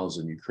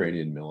 9,000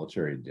 Ukrainian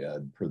military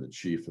dead per the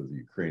chief of the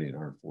Ukrainian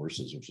Armed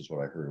Forces, which is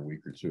what I heard a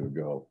week or two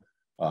ago.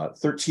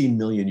 13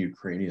 million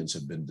Ukrainians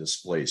have been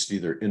displaced,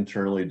 either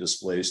internally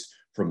displaced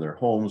from their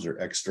homes or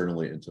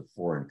externally into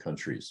foreign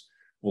countries.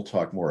 We'll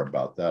talk more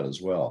about that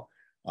as well.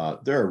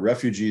 There are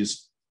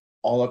refugees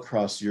all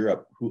across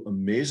Europe who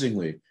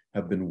amazingly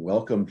have been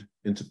welcomed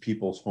into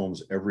people's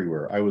homes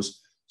everywhere. I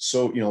was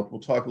so, you know, we'll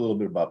talk a little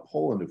bit about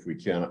Poland if we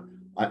can.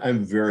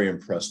 I'm very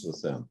impressed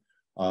with them.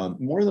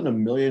 More than 1.5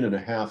 million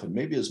and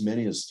maybe as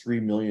many as 3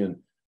 million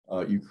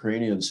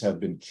Ukrainians have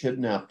been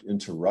kidnapped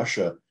into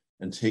Russia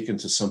and taken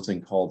to something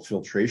called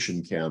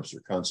filtration camps or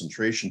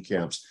concentration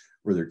camps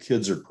where their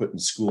kids are put in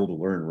school to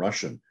learn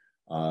Russian.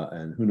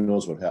 And who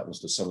knows what happens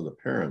to some of the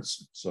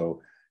parents.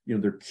 So, you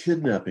know, they're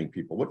kidnapping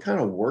people. What kind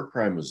of war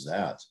crime is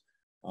that?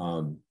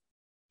 And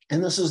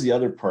this is the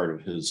other part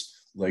of his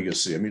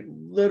legacy. I mean,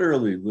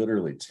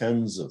 literally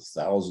tens of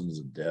thousands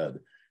of dead.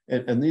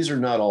 And these are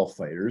not all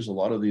fighters. A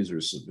lot of these are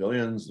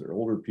civilians. They're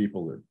older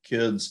people, they're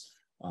kids.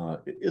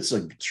 It's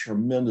a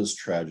tremendous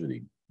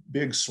tragedy.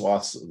 Big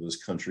swaths of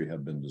this country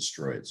have been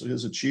destroyed. So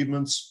his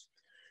achievements,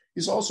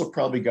 he's also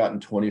probably gotten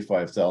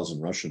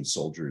 25,000 Russian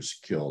soldiers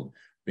killed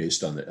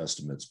based on the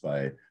estimates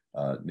by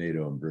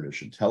NATO and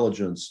British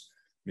intelligence,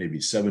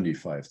 maybe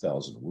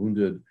 75,000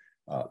 wounded.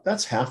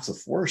 That's half the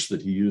force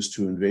that he used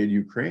to invade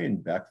Ukraine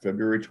back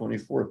February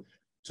 24th.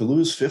 To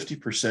lose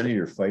 50% of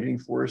your fighting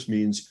force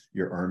means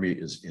your army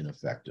is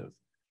ineffective.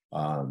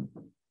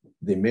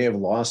 They may have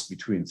lost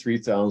between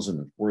 3,000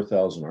 and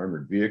 4,000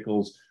 armored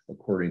vehicles,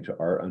 according to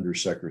our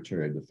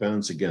Undersecretary of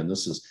Defense. Again,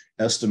 this is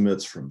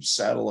estimates from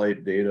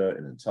satellite data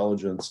and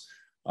intelligence.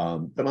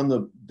 But on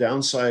the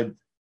downside,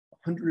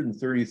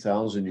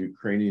 130,000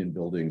 Ukrainian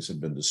buildings have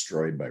been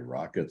destroyed by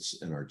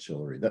rockets and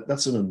artillery.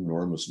 That's an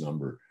enormous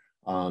number.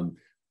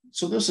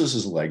 So this is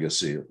his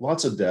legacy.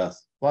 Lots of death,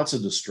 lots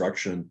of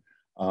destruction.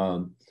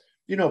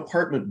 You know,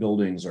 apartment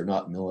buildings are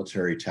not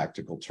military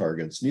tactical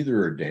targets.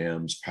 Neither are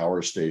dams,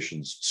 power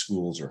stations,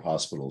 schools, or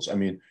hospitals. I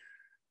mean,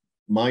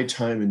 my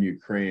time in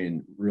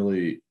Ukraine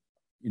really,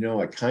 you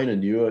know, I kind of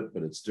knew it,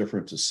 but it's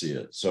different to see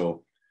it.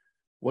 So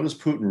what has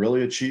Putin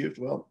really achieved?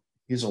 Well,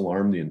 he's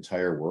alarmed the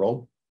entire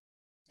world.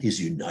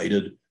 He's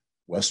united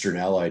Western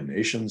allied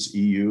nations,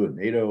 EU and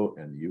NATO,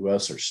 and the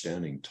US are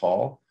standing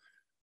tall.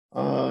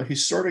 He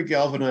sort of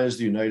galvanized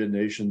the United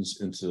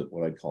Nations into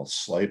what I'd call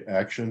slight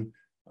action.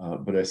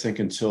 But I think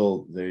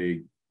until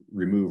they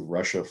remove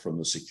Russia from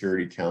the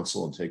Security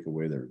Council and take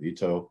away their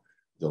veto,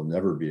 they'll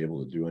never be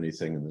able to do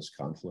anything in this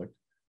conflict.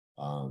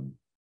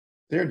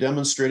 They're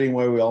demonstrating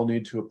why we all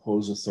need to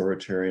oppose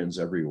authoritarians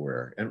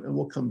everywhere. And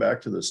we'll come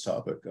back to this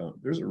topic.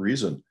 There's a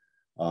reason.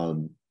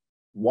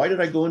 Why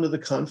did I go into the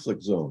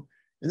conflict zone?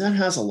 And that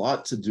has a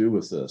lot to do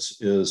with this.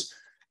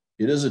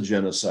 It is a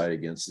genocide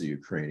against the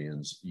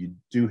Ukrainians. You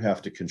do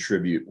have to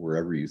contribute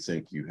wherever you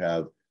think you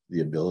have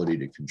the ability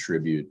to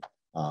contribute.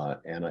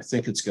 And I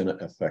think it's going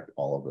to affect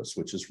all of us,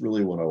 which is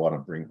really what I want to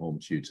bring home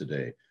to you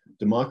today.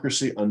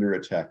 Democracy under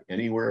attack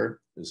anywhere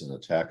is an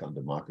attack on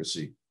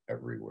democracy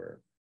everywhere.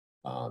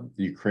 The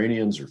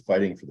Ukrainians are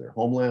fighting for their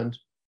homeland.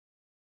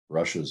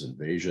 Russia's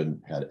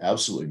invasion had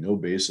absolutely no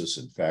basis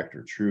in fact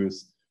or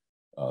truth.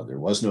 There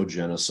was no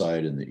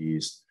genocide in the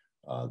East.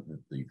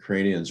 The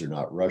Ukrainians are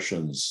not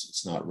Russians.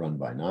 It's not run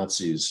by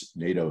Nazis.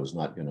 NATO is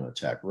not going to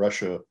attack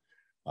Russia.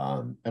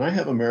 And I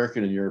have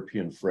American and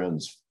European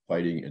friends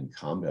fighting in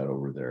combat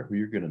over there, who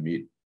you're going to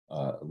meet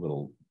a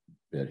little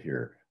bit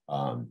here.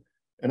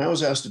 And I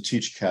was asked to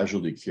teach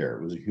casualty care.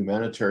 It was a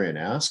humanitarian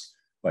ask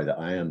by the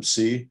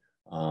IMC.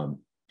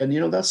 And, you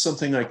know, that's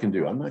something I can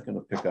do. I'm not going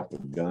to pick up a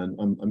gun.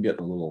 I'm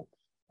getting a little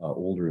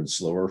older and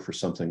slower for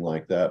something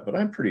like that, but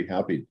I'm pretty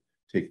happy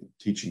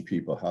teaching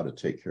people how to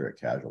take care of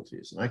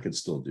casualties, and I can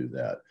still do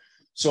that.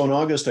 So in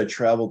August, I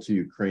traveled to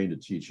Ukraine to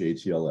teach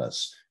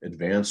ATLS,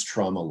 Advanced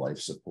Trauma Life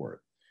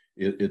Support.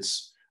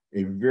 It's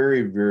a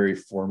very, very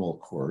formal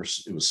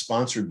course. It was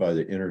sponsored by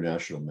the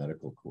International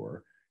Medical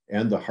Corps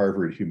and the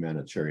Harvard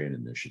Humanitarian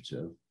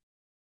Initiative.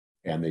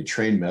 And they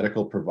train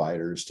medical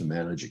providers to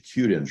manage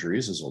acute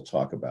injuries, as we'll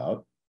talk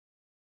about.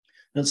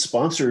 And it's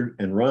sponsored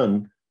and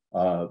run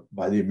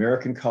by the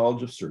American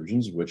College of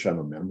Surgeons, of which I'm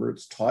a member.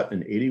 It's taught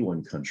in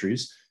 81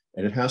 countries,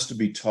 and it has to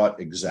be taught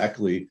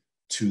exactly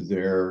to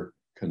their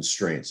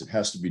constraints. It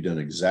has to be done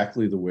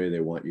exactly the way they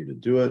want you to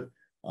do it.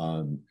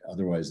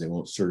 Otherwise, they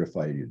won't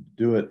certify you to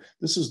do it.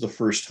 This is the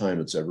first time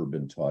it's ever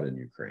been taught in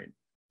Ukraine.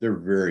 They're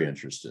very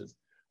interested.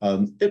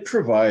 It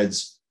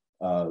provides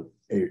a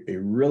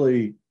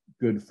really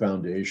good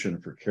foundation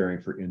for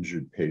caring for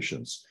injured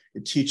patients.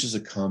 It teaches a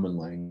common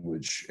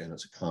language and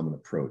it's a common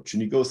approach.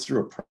 And you go through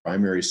a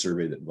primary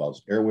survey that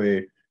involves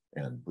airway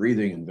and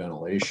breathing and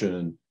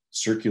ventilation,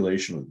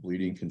 circulation with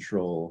bleeding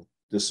control,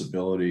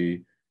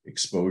 disability,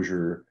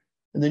 exposure,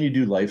 and then you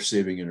do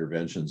life-saving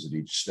interventions at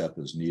each step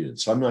as needed.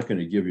 So I'm not going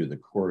to give you the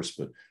course,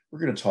 but we're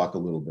going to talk a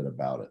little bit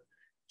about it.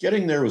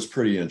 Getting there was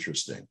pretty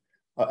interesting.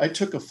 I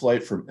took a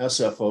flight from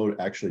SFO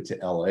actually to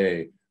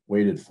LA,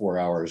 waited 4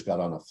 hours, got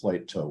on a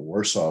flight to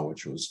Warsaw,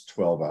 which was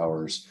 12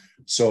 hours.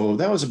 So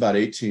that was about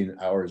 18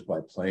 hours by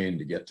plane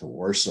to get to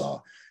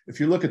Warsaw. If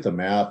you look at the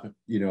map,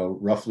 you know,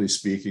 roughly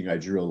speaking, I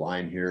drew a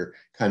line here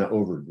kind of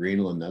over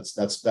Greenland.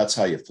 That's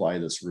how you fly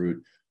this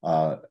route.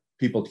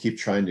 People keep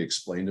trying to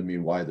explain to me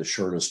why the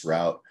shortest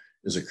route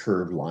is a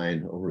curved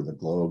line over the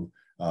globe.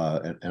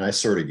 And I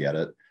sort of get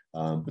it.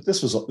 But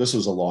this was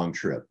a long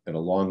trip and a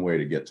long way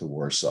to get to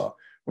Warsaw.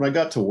 When I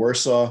got to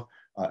Warsaw,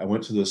 I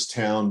went to this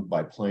town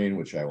by plane,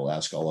 which I will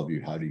ask all of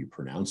you, how do you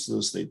pronounce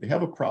this? They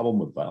have a problem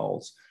with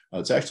vowels.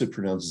 It's actually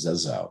pronounced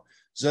Zezau.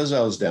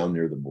 Zezau is down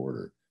near the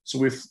border. So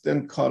we've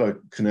then caught a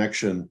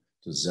connection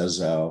to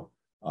Zezau.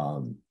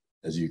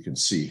 As you can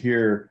see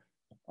here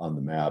on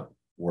the map,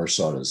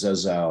 Warsaw to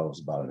Zezau is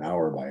about an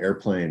hour by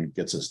airplane,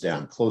 gets us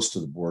down close to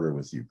the border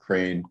with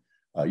Ukraine.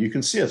 You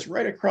can see it's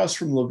right across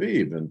from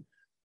Lviv. And,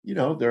 you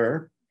know, there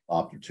are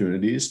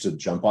opportunities to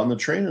jump on the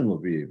train in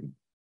Lviv,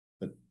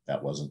 but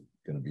that wasn't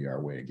going to be our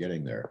way of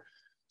getting there.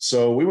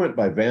 So we went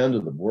by van to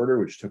the border,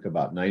 which took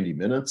about 90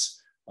 minutes.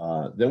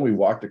 Then we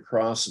walked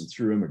across and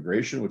through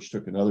immigration, which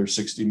took another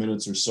 60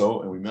 minutes or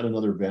so. And we met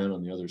another van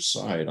on the other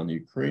side, on the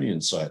Ukrainian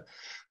side.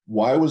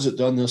 Why was it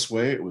done this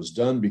way? It was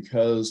done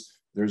because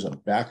there's a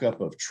backup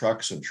of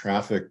trucks and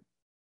traffic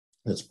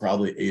that's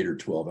probably 8 or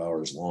 12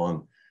 hours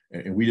long.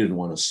 And we didn't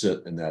want to sit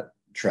in that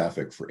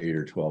traffic for 8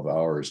 or 12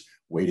 hours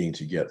waiting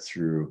to get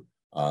through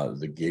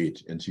the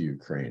gate into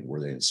Ukraine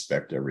where they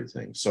inspect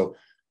everything. So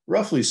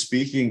roughly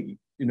speaking,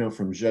 you know,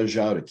 from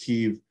Zezau to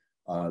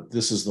Kyiv,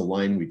 this is the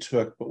line we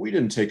took, but we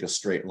didn't take a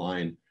straight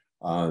line.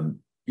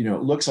 You know,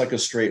 it looks like a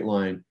straight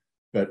line,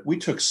 but we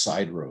took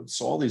side roads.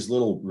 So all these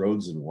little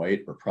roads in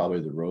white are probably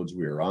the roads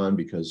we were on,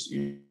 because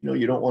you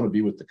don't want to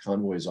be with the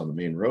convoys on the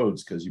main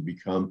roads because you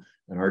become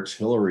an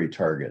artillery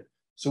target.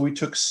 So we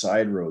took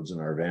side roads in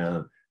our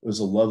van. It was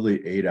a lovely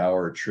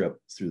 8-hour trip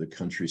through the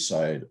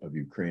countryside of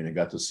Ukraine. I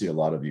got to see a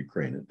lot of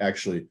Ukraine. And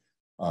actually,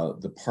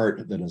 the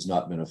part that has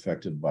not been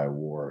affected by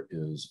war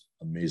is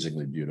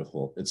amazingly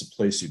beautiful. It's a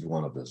place you'd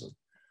want to visit.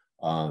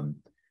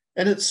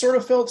 And it sort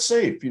of felt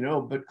safe,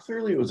 but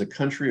clearly it was a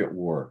country at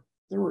war.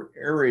 There were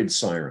air raid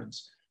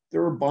sirens.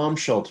 There were bomb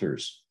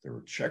shelters. There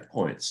were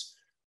checkpoints.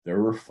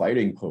 There were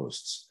fighting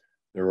posts.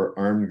 There were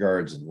armed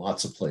guards in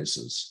lots of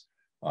places.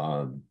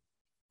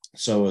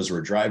 So as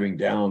we're driving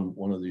down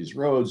one of these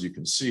roads, you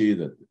can see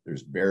that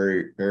there's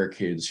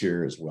barricades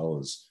here, as well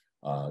as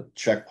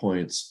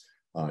checkpoints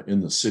in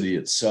the city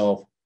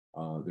itself.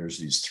 There's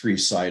these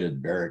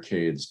 3-sided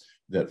barricades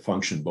that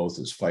function both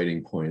as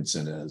fighting points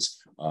and as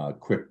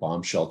quick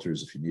bomb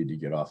shelters if you need to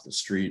get off the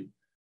street.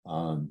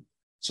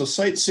 So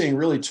sightseeing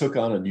really took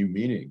on a new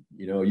meaning.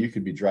 You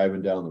could be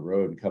driving down the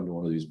road and come to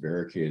one of these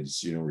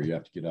barricades, where you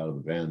have to get out of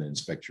the van and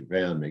inspect your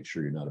van, make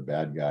sure you're not a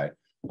bad guy.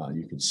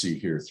 You can see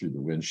here through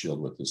the windshield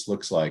what this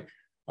looks like.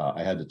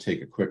 I had to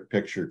take a quick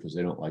picture because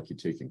they don't like you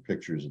taking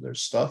pictures of their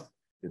stuff.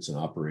 It's an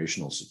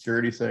operational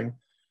security thing.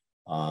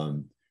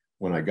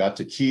 When I got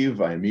to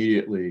Kyiv, I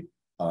immediately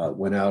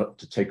went out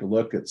to take a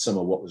look at some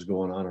of what was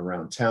going on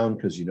around town,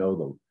 because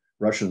the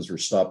Russians were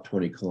stopped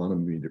 20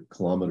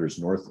 kilometers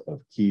north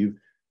of Kyiv.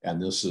 And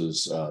this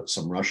is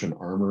some Russian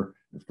armor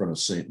in front of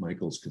St.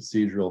 Michael's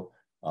Cathedral,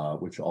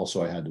 which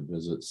also I had to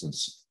visit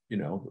since,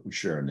 we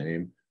share a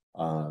name.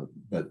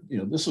 But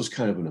this was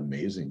kind of an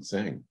amazing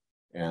thing.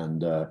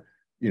 And,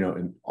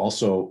 and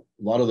also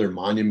a lot of their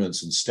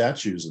monuments and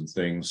statues and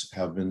things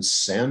have been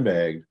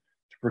sandbagged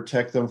to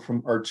protect them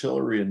from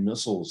artillery and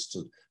missiles,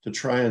 to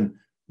try and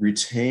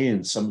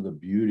retain some of the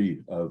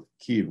beauty of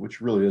Kyiv, which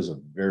really is a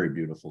very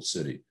beautiful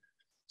city.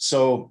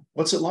 So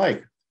what's it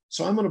like?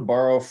 So I'm going to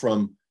borrow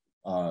from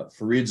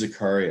Fareed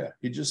Zakaria.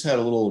 He just had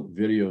a little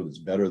video that's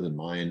better than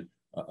mine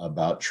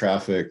about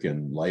traffic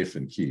and life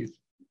in Kyiv.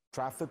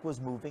 Traffic was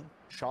moving,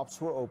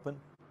 shops were open,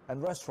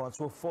 and restaurants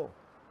were full.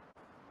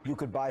 You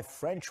could buy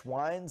French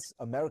wines,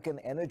 American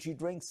energy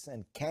drinks,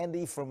 and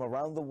candy from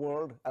around the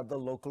world at the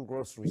local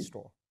grocery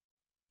store.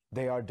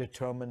 They are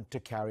determined to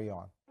carry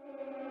on.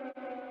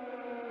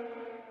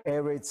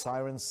 Air raid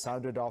sirens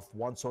sounded off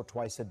once or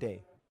twice a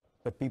day,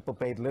 but people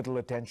paid little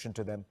attention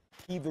to them.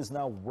 Kyiv is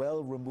now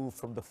well removed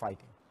from the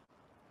fighting.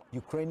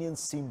 Ukrainians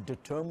seem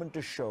determined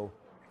to show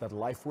that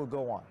life will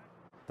go on,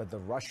 that the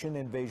Russian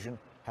invasion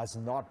has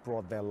not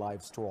brought their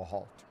lives to a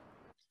halt.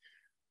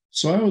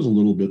 So I was a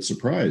little bit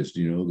surprised,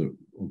 that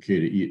okay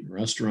to eat in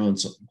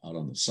restaurants, out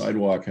on the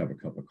sidewalk, have a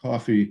cup of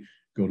coffee,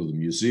 go to the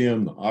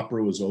museum, the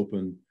opera was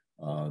open,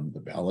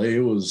 the ballet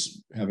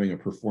was having a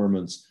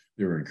performance.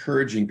 They were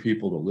encouraging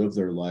people to live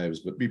their lives,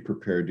 but be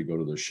prepared to go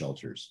to the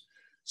shelters.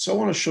 So I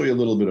want to show you a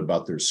little bit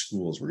about their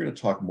schools. We're going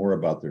to talk more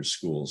about their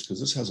schools because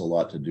this has a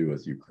lot to do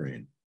with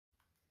Ukraine.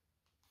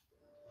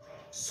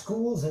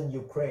 Schools in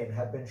Ukraine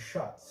have been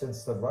shut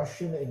since the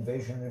Russian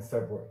invasion in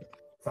February.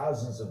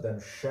 Thousands of them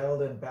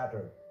shelled and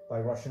battered by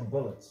Russian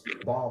bullets,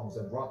 bombs,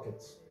 and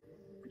rockets.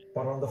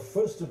 But on the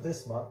 1st of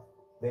this month,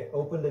 they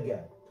opened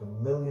again to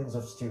millions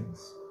of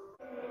students.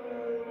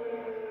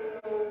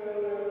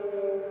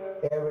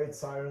 Air raid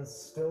sirens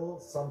still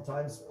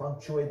sometimes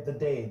punctuate the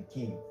day in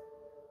Kyiv.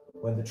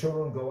 When the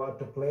children go out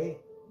to play,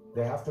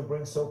 they have to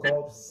bring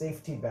so-called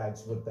safety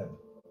bags with them.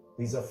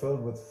 These are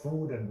filled with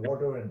food and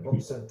water and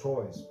books and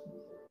toys,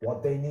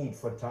 what they need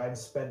for time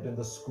spent in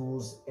the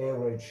school's air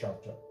raid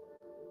shelter.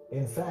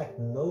 In fact,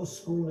 no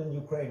school in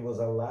Ukraine was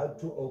allowed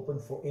to open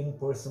for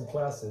in-person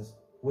classes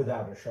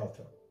without a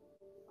shelter.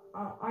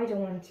 I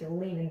don't want to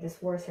live in these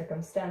war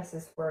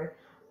circumstances where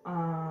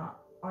I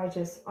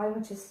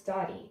want to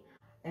study,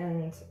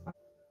 and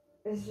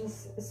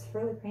it's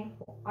really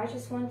painful. I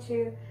just want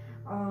to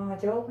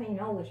develop my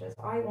knowledges.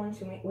 I want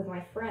to meet with my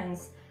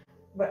friends,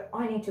 but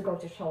I need to go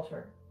to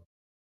shelter.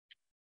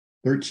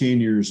 13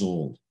 years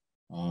old.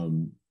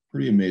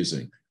 Pretty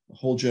amazing. The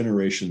whole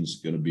generation's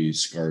going to be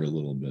scarred a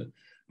little bit.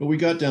 But we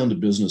got down to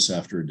business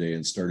after a day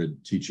and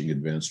started teaching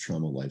advanced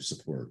trauma life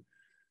support.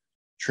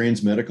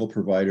 Trains medical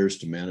providers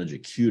to manage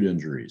acute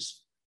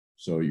injuries.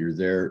 So you're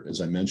there,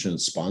 as I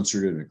mentioned,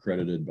 sponsored and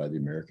accredited by the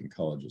American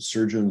College of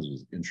Surgeons. It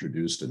was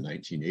introduced in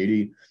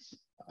 1980.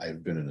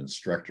 I've been an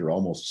instructor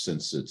almost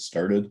since it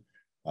started.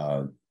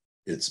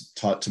 It's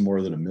taught to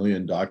more than 1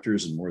 million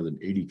doctors in more than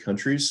 80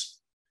 countries.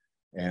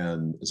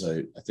 And as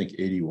I think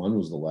 81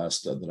 was the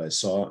last that I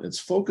saw, it's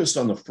focused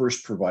on the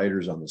first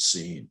providers on the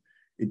scene.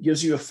 It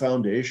gives you a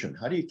foundation.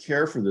 How do you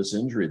care for this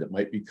injury that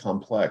might be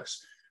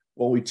complex?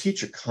 Well, we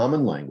teach a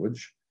common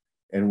language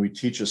and we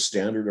teach a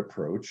standard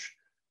approach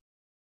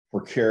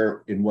for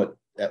care in what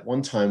at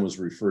one time was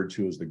referred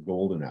to as the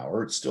golden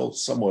hour. It still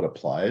somewhat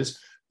applies,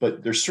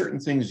 but there's certain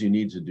things you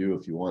need to do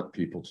if you want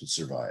people to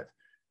survive.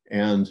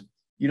 And,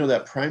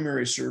 that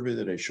primary survey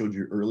that I showed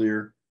you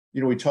earlier,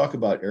 we talk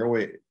about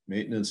airway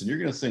maintenance, and you're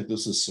going to think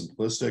this is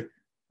simplistic,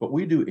 but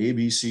we do A,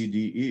 B, C, D,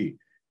 E.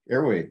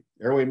 Airway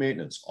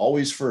maintenance,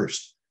 always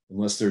first,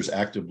 unless there's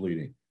active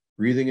bleeding.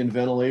 Breathing and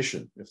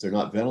ventilation. If they're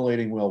not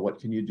ventilating well, what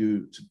can you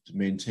do to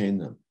maintain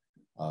them?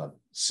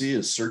 C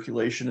is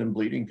circulation and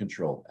bleeding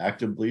control.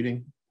 Active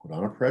bleeding, put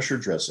on a pressure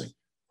dressing,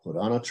 put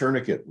on a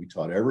tourniquet. We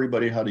taught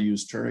everybody how to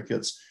use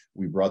tourniquets.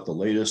 We brought the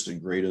latest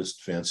and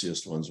greatest,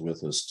 fanciest ones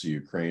with us to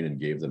Ukraine and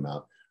gave them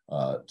out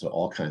to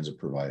all kinds of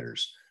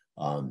providers.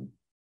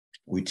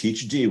 We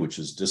teach D, which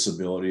is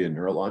disability and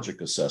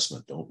neurologic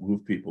assessment. Don't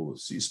move people with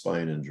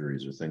C-spine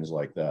injuries or things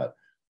like that.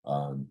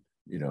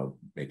 You know,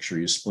 make sure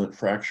you splint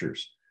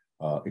fractures.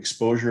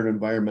 Exposure and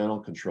environmental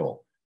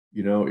control.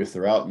 You know, if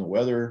they're out in the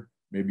weather,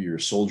 maybe you're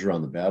a soldier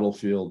on the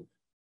battlefield,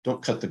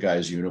 don't cut the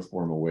guy's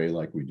uniform away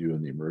like we do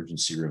in the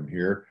emergency room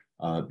here,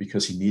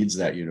 because he needs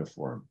that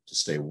uniform to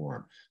stay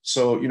warm.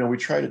 So, you know, we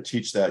try to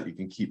teach that you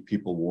can keep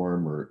people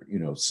warm or, you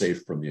know,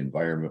 safe from the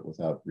environment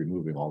without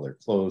removing all their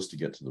clothes to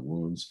get to the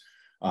wounds.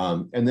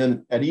 And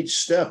then at each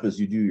step, as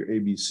you do your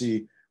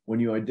ABC,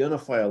 when you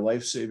identify a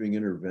life-saving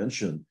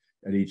intervention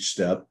at each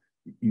step,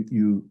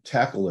 you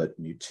tackle it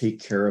and you take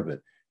care of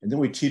it. And then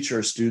we teach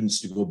our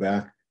students to go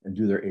back and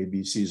do their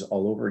ABCs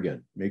all over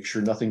again. Make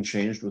sure nothing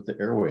changed with the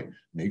airway.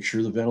 Make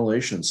sure the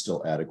ventilation is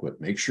still adequate.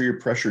 Make sure your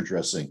pressure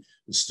dressing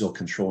is still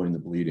controlling the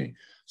bleeding.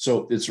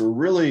 So it's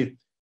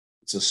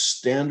a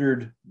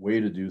standard way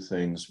to do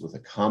things with a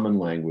common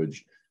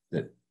language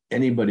that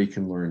anybody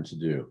can learn to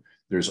do.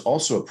 There's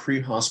also a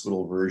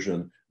pre-hospital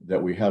version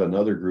that we had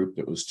another group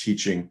that was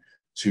teaching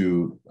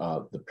to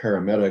the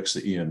paramedics,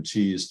 the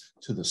EMTs,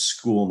 to the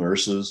school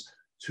nurses,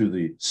 to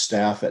the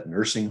staff at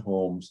nursing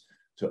homes,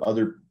 to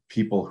other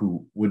people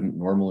who wouldn't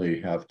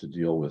normally have to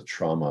deal with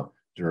trauma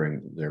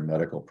during their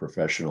medical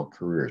professional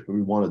careers. But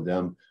we wanted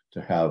them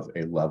to have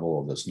a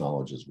level of this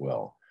knowledge as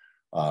well.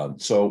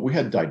 So we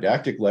had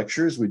didactic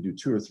lectures. We do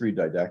 2 or 3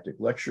 didactic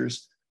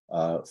lectures,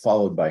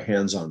 followed by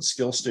hands-on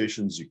skill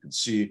stations. You can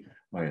see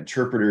my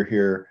interpreter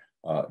here.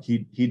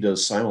 He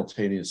does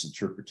simultaneous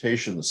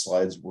interpretation. The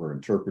slides were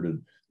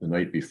interpreted the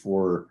night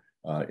before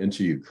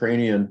into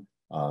Ukrainian.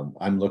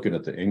 I'm looking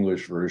at the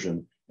English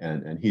version,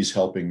 and he's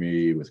helping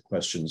me with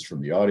questions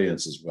from the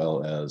audience as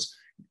well as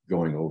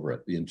going over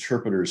it. The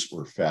interpreters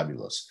were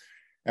fabulous.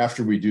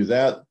 After we do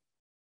that,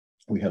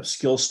 we have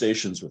skill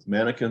stations with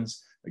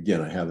mannequins.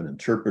 Again, I have an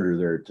interpreter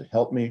there to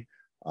help me.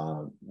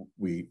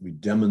 We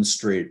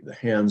demonstrate the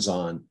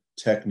hands-on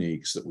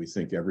techniques that we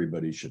think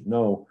everybody should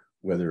know,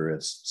 whether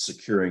it's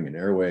securing an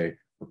airway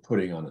or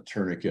putting on a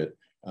tourniquet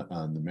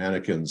on the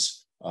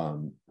mannequins.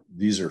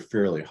 These are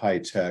fairly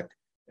high-tech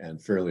and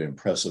fairly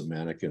impressive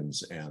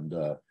mannequins, and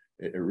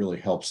it really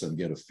helps them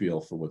get a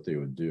feel for what they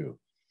would do.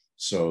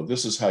 So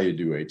this is how you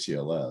do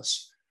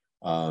ATLS.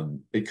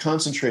 It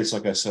concentrates,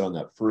 like I said, on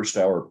that first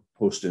hour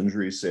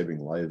post-injury, saving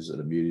lives at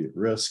immediate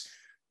risk.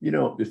 You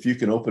know, if you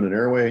can open an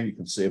airway, you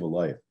can save a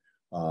life.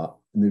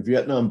 In the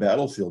Vietnam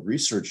battlefield,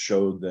 research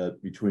showed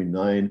that between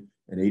 9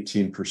 and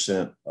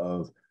 18%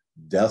 of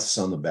deaths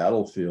on the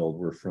battlefield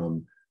were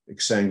from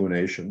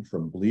exsanguination,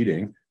 from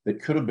bleeding,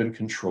 that could have been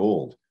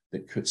controlled,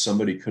 that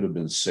somebody could have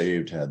been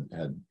saved had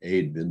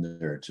aid been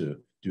there to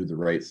do the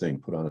right thing,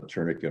 put on a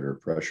tourniquet or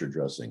pressure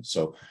dressing.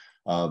 So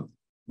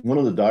one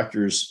of the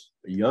doctors,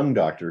 a young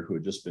doctor who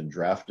had just been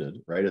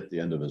drafted right at the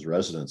end of his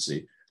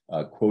residency,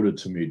 quoted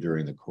to me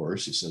during the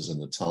course. He says, in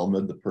the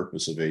Talmud, the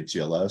purpose of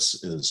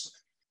ATLS is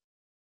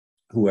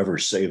whoever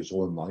saves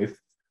one life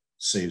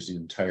saves the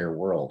entire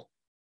world.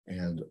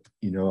 And,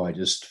 you know, I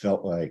just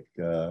felt like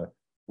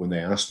when they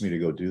asked me to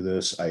go do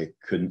this, I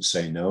couldn't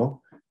say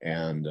no.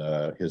 And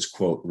his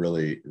quote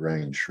really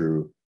rang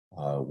true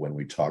when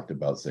we talked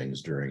about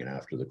things during and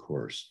after the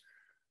course.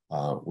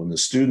 When the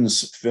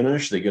students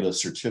finish, they get a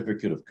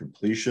certificate of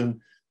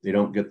completion. They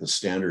don't get the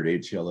standard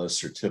ATLS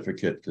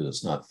certificate because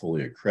it's not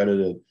fully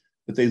accredited,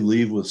 but they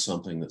leave with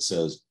something that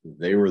says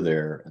they were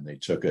there and they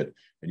took it.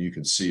 And you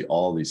can see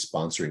all these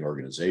sponsoring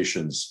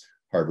organizations: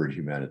 Harvard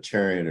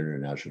Humanitarian,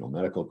 International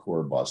Medical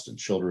Corps, Boston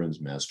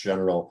Children's, Mass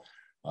General,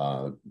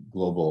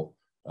 Global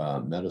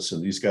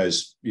Medicine. These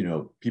guys, you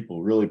know,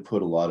 people really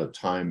put a lot of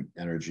time,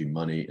 energy,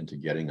 money into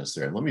getting us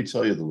there. And let me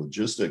tell you, the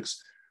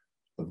logistics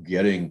of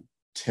getting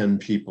 10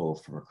 people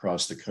from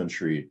across the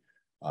country,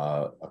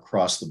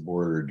 across the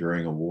border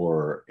during a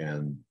war,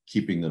 and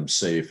keeping them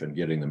safe and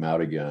getting them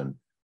out again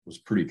was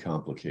pretty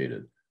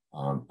complicated.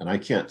 And I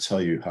can't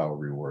tell you how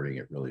rewarding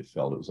it really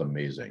felt. It was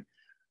amazing.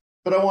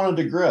 But I want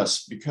to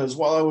digress, because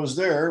while I was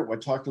there, I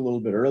talked a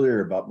little bit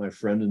earlier about my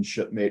friend and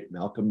shipmate,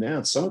 Malcolm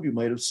Nance. Some of you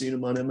might have seen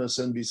him on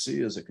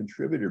MSNBC as a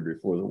contributor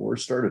before the war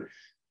started.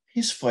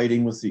 He's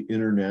fighting with the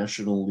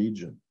International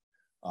Legion.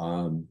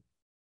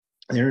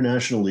 The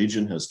International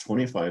Legion has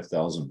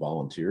 25,000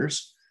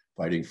 volunteers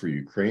fighting for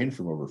Ukraine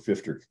from over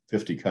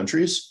 50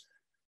 countries.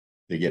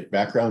 They get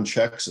background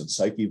checks and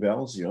psych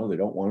evals. You know, they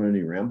don't want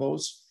any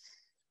Rambos.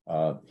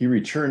 He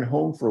returned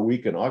home for a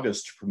week in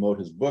August to promote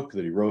his book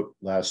that he wrote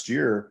last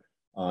year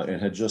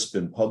and had just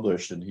been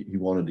published, and he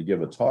wanted to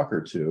give a talk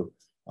or two.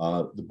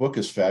 The book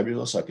is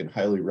fabulous. I can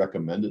highly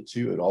recommend it to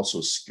you. It also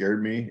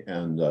scared me,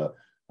 and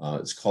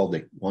it's called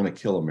They Want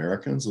to Kill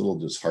Americans. A little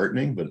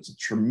disheartening, but it's a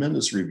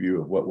tremendous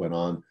review of what went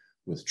on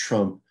with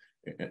Trump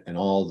and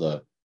all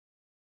the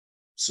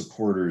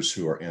supporters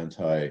who are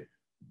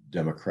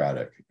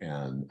anti-democratic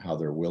and how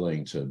they're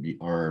willing to be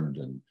armed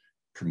and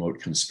promote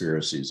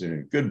conspiracies. In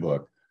a good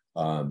book.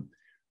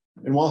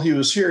 And while he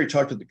was here, he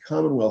talked at the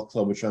Commonwealth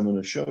Club, which I'm going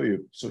to show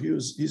you. So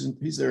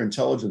he's their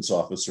intelligence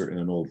officer and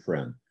an old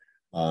friend.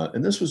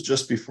 And this was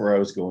just before I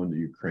was going to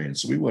Ukraine.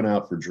 So we went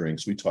out for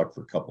drinks. We talked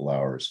for a couple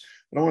hours.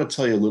 But I want to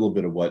tell you a little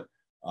bit of what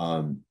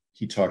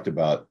he talked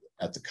about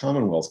at the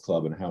Commonwealth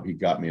Club and how he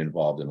got me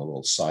involved in a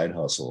little side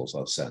hustle, as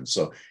I'll send.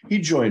 So he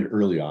joined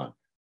early on.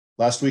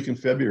 Last week in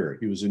February,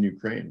 he was in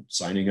Ukraine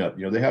signing up.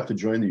 You know, they have to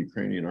join the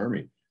Ukrainian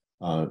army.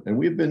 And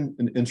we've been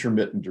in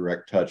intermittent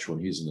direct touch when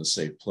he's in a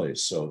safe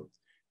place. So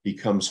he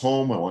comes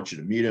home. I want you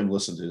to meet him,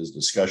 listen to his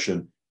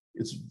discussion.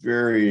 It's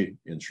very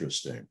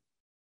interesting.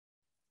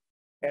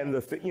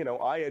 And you know,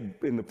 I had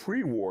in the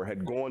pre-war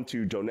had gone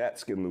to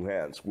Donetsk and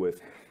Luhansk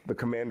with the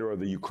commander of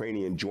the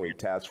Ukrainian Joint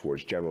Task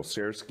Force, General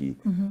Sersky,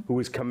 who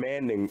is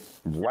commanding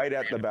right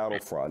at the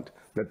battlefront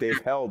that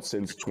they've held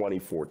since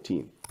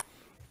 2014.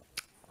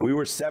 We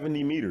were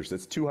 70 meters.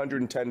 That's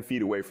 210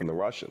 feet away from the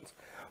Russians.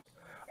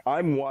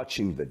 I'm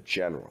watching the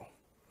general,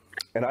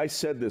 and I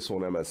said this on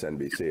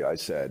MSNBC. I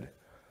said,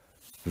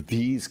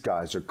 these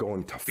guys are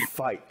going to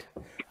fight.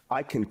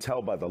 I can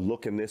tell by the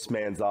look in this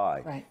man's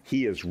eye. Right.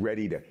 He is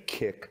ready to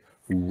kick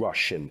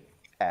Russian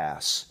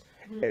ass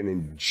and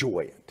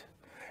enjoy it.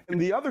 And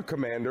the other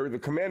commander, the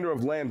commander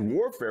of land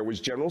warfare, was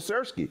General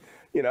Sersky.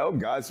 You know,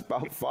 guy's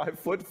about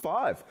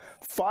 5'5",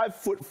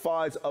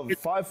 5'5"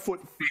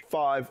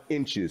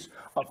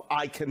 of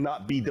I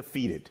cannot be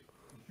defeated.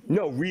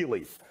 No,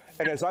 really.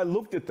 And as I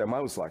looked at them, I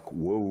was like,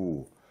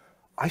 whoa.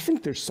 I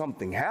think there's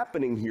something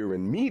happening here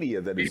in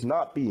media that is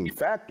not being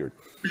factored.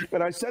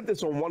 And I said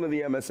this on one of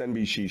the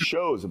MSNBC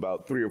shows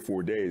about 3 or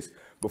 4 days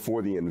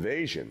before the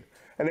invasion.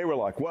 And they were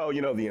like, well,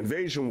 you know, the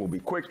invasion will be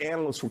quick.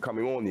 Analysts were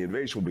coming on, the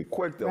invasion will be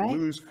quick. They'll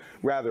lose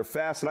rather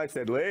fast. And I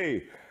said,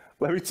 hey,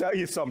 let me tell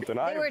you something.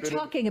 They were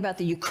talking about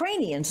the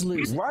Ukrainians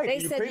losing. Right.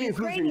 They said the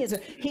Ukrainians,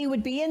 he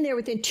would be in there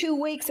within 2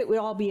 weeks, it would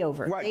all be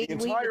over. Right. The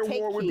entire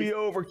war would be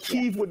over.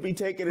 Kyiv would be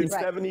taken in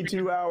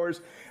 72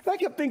 hours. And I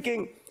kept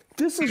thinking,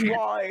 this is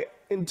why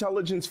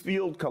intelligence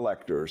field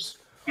collectors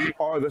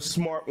are the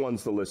smart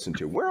ones to listen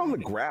to. We're on the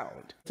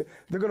ground.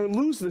 They're going to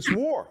lose this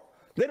war.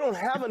 They don't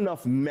have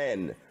enough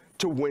men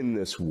to win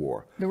this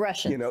war. The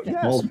Russians. You know,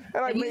 yes.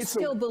 And you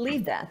still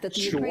believe that the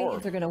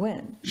Ukrainians are going to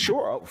win.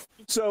 Sure.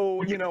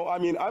 So, you know, I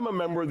mean, I'm a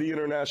member of the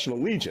International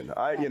Legion.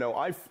 I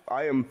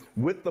am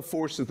with the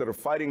forces that are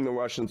fighting the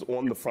Russians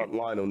on the front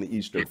line on the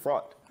Eastern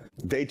Front.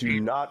 They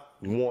do not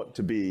want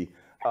to be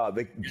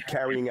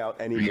carrying out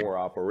any more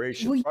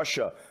operations.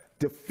 Russia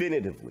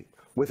definitively,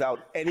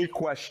 without any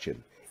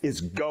question,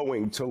 is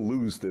going to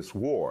lose this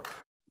war.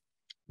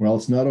 Well,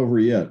 it's not over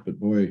yet, but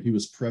boy, he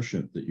was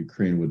prescient that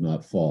Ukraine would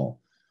not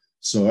fall.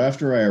 So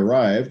after I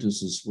arrived,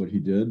 this is what he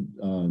did.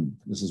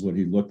 This is what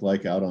he looked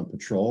like out on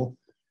patrol.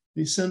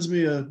 He sends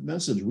me a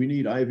message. We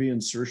need IV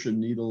insertion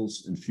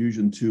needles,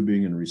 infusion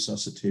tubing, and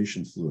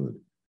resuscitation fluid.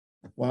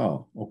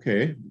 Wow,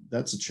 okay,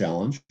 that's a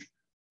challenge.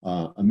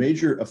 A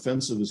major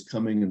offensive is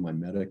coming and my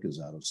medic is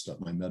out of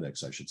stuff. My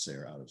medics, I should say,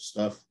 are out of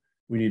stuff.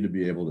 We need to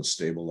be able to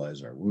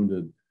stabilize our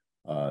wounded.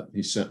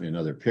 He sent me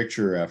another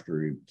picture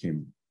after he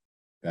came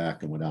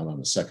back and went out on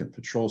a second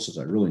patrol, says,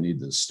 I really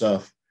need this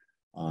stuff.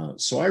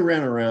 So I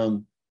ran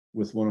around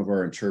with one of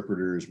our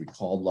interpreters. We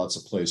called lots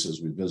of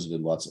places. We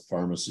visited lots of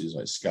pharmacies.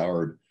 I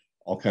scoured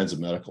all kinds of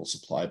medical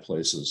supply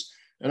places.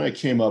 And I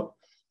came up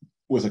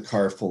with a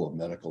car full of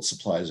medical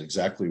supplies,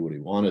 exactly what he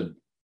wanted.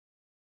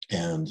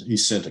 And he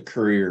sent a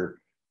courier.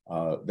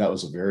 That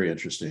was a very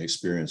interesting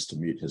experience to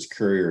meet his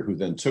courier, who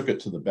then took it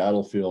to the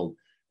battlefield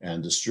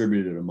and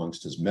distributed it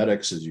amongst his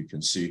medics. As you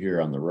can see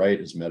here on the right,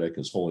 his medic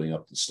is holding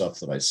up the stuff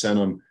that I sent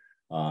him,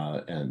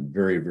 and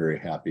very, very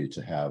happy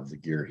to have the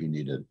gear he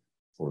needed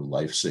for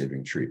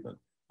life-saving treatment.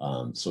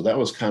 So that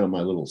was kind of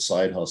my little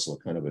side hustle,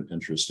 kind of an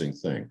interesting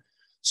thing.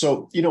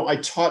 So, you know, I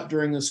taught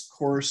during this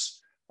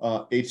course,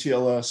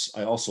 ATLS.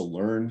 I also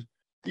learned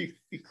the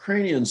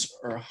Ukrainians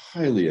are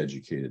highly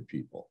educated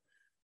people.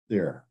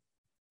 They're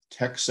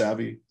tech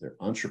savvy, they're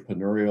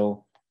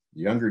entrepreneurial.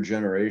 The younger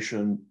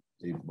generation,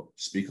 they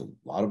speak, a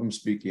lot of them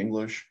speak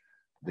English.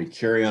 They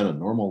carry on a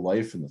normal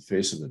life in the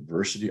face of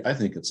adversity. I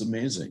think it's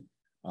amazing.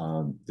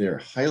 They're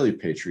highly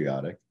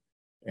patriotic.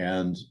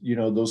 And, you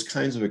know, those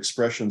kinds of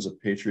expressions of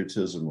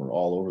patriotism were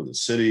all over the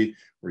city,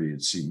 where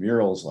you'd see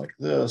murals like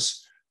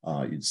this,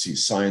 you'd see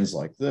signs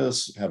like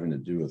this having to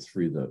do with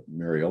Free the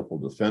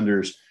Mariupol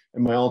Defenders.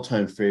 And my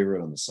all-time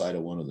favorite on the side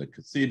of one of the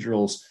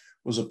cathedrals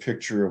was a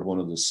picture of one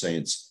of the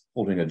saints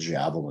holding a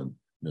Javelin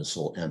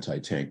missile,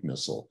 anti-tank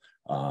missile,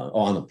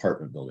 on the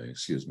apartment building,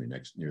 excuse me,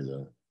 near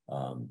the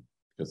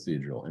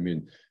cathedral. I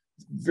mean,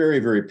 very,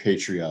 very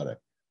patriotic.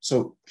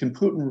 So can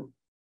Putin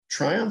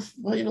triumph?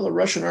 Well, you know, the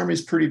Russian army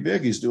is pretty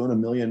big. He's doing a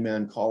 1 million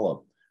man call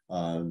up.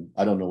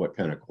 I don't know what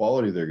kind of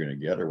quality they're going to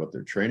get or what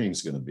their training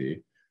is going to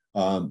be.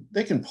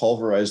 They can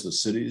pulverize the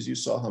cities. You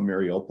saw how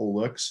Mariupol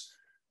looks.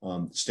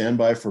 Stand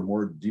by for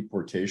more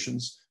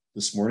deportations.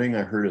 This morning,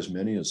 I heard as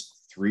many as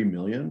 3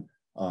 million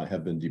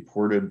have been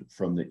deported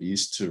from the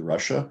east to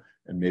Russia,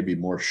 and maybe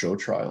more show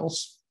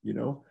trials. You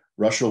know,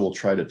 Russia will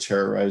try to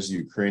terrorize the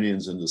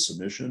Ukrainians into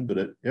submission, but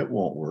it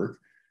won't work.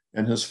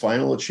 And his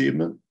final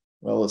achievement,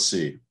 well, let's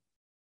see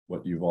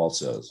what Yuval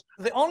says.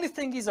 The only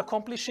thing he's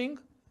accomplishing,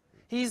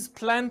 he's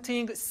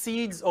planting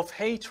seeds of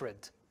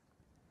hatred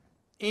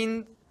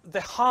in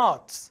the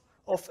hearts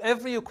of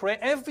every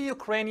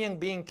Ukrainian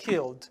being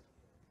killed.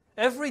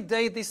 Every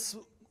day this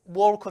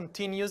war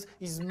continues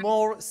is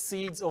more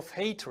seeds of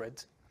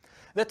hatred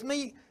that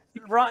may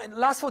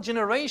last for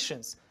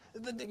generations.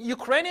 The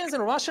Ukrainians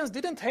and Russians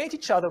didn't hate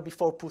each other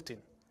before Putin.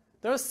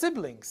 They're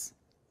siblings.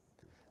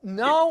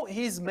 Now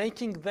he's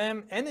making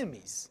them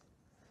enemies.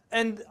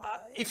 And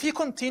if he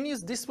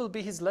continues, this will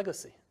be his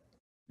legacy.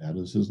 That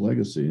is his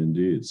legacy,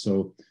 indeed.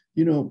 So,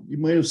 you know, you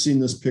might have seen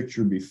this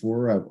picture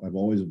before. I've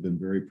always been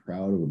very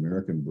proud of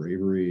American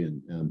bravery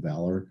and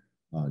valor,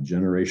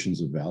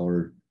 generations of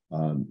valor.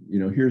 You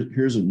know,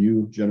 here's a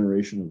new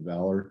generation of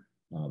valor.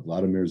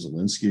 Vladimir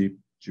Zelensky,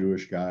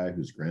 Jewish guy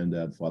whose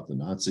granddad fought the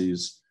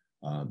Nazis.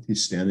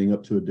 He's standing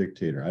up to a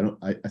dictator.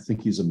 I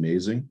think he's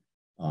amazing.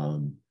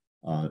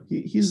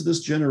 He's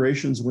this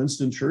generation's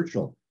Winston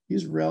Churchill.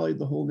 He's rallied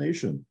the whole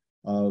nation.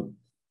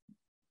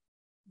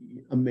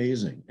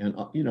 Amazing. And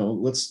you know,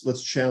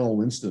 let's channel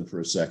Winston for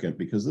a second,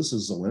 because this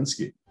is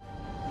Zelensky.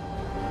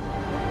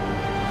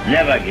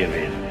 Never give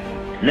in.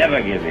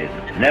 Never give in.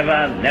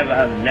 Never,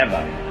 never,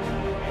 never.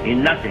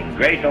 In nothing,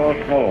 great or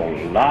small,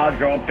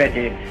 large or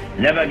petty,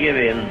 never give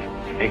in,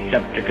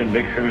 except to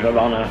convictions of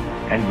honor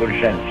and good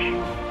sense.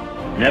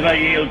 Never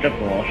yield to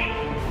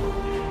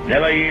force.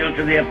 Never yield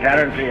to the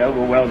apparently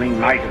overwhelming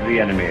might of the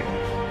enemy.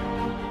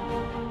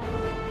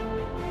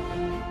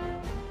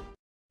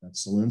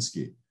 That's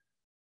Zelensky.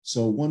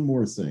 So one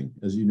more thing.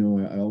 As you know,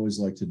 I always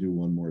like to do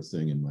one more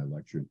thing in my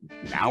lecture.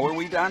 Now are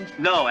we done?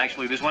 No,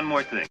 actually, there's one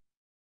more thing.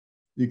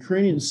 The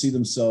Ukrainians see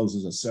themselves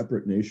as a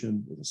separate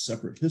nation with a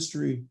separate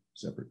history,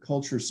 separate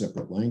culture,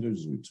 separate language,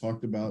 as we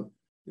talked about.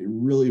 They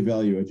really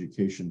value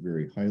education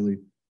very highly.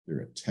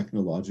 They're a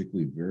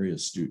technologically very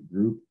astute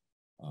group.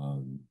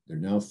 They're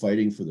now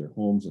fighting for their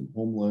homes and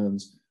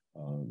homelands.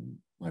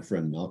 My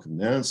friend Malcolm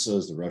Nance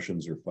says the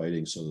Russians are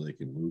fighting so that they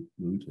can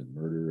loot and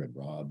murder and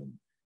rob and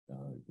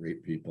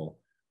rape people.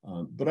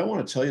 But I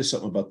want to tell you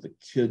something about the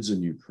kids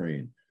in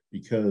Ukraine,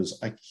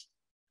 because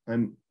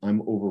I'm a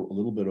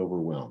little bit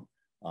overwhelmed.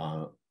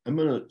 I'm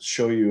going to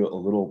show you a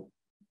little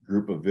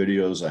group of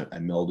videos I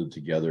melded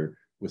together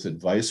with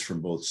advice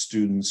from both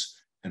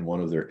students and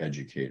one of their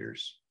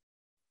educators.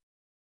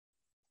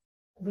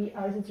 We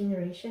are the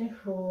generation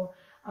who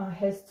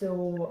has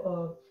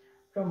to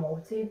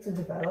promote it, to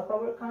develop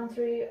our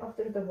country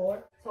after the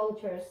war.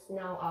 Soldiers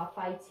now are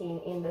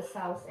fighting in the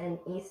south and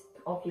east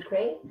of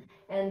Ukraine,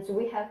 and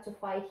we have to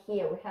fight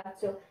here. We have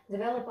to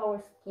develop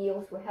our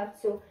skills. We have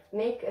to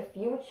make a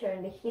future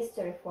in the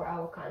history for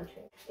our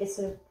country. It's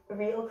a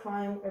real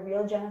crime, a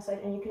real genocide,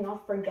 and you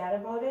cannot forget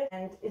about it.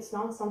 And it's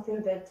not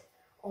something that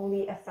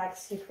only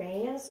affects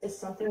Ukrainians. It's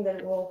something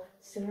that will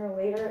sooner or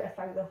later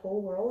affect the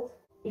whole world.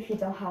 If you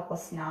don't help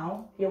us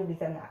now, you'll be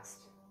the next.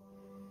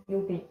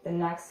 You'll be the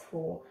next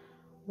who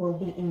will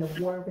be in the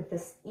war with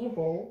this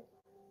evil,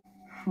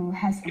 who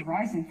has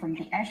arisen from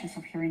the ashes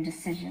of your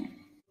indecision.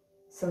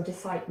 So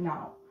decide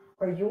now,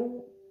 or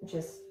you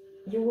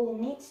will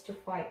need to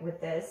fight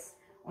with this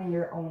on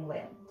your own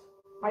land.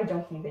 I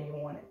don't think that you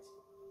want it,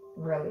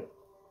 really.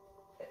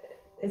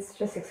 It's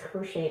just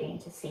excruciating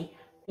to see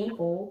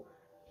people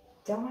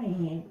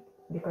dying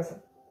because of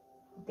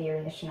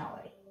their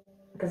nationality,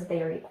 because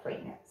they are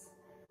Ukrainians.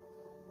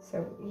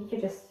 So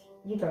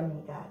you don't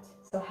need that.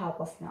 So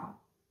help us now.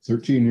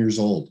 13 years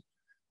old.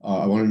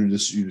 I want to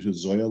introduce you to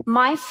Zoya.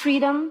 My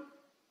freedom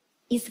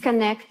is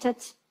connected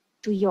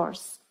to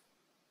yours.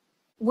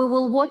 We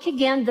will walk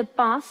again the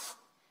path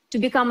to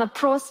become a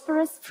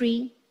prosperous,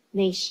 free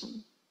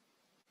nation.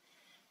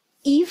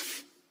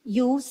 If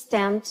you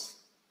stand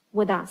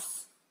with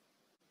us.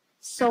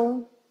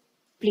 So,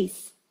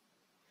 please,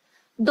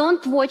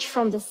 don't watch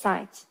from the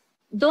side.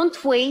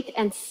 Don't wait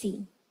and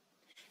see.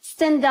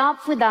 Stand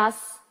up with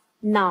us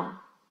now.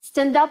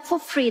 Stand up for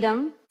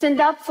freedom. Stand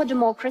up for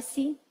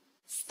democracy.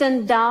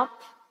 Stand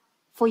up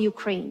for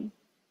Ukraine.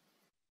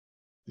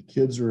 The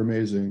kids are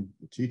amazing.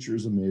 The teacher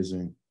is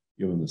amazing,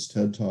 giving this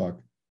TED Talk.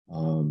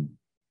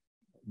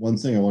 One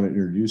thing I want to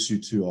introduce you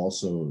to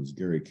also is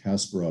Gary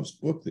Kasparov's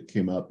book that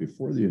came out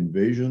before the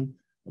invasion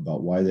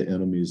about why the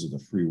enemies of the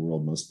free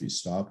world must be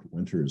stopped.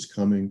 Winter is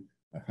coming.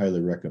 I highly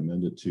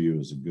recommend it to you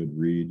as a good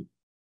read.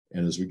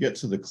 And as we get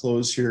to the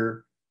close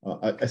here,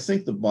 I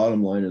think the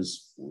bottom line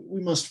is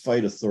we must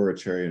fight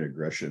authoritarian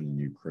aggression in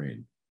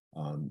Ukraine,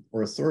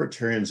 or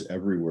authoritarians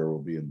everywhere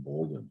will be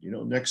emboldened. You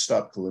know, next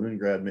stop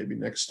Kaliningrad, maybe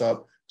next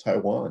stop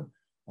Taiwan.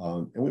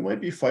 And we might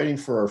be fighting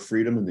for our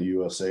freedom in the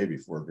USA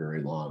before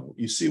very long.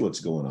 You see what's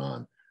going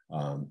on.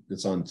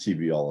 It's on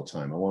TV all the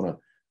time. I want to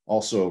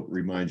also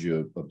remind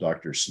you of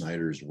Dr.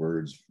 Snyder's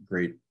words,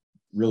 great,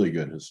 really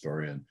good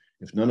historian.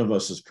 If none of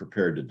us is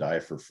prepared to die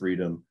for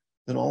freedom,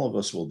 then all of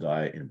us will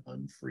die in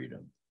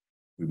unfreedom.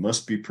 We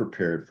must be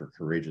prepared for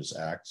courageous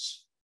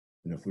acts.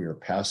 And if we are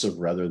passive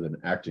rather than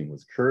acting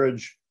with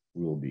courage,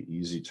 we will be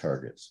easy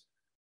targets.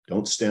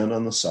 Don't stand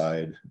on the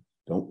side.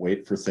 Don't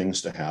wait for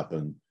things to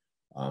happen.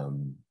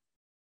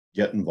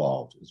 Get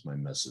involved is my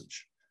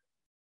message.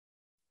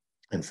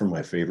 And for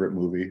my favorite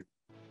movie.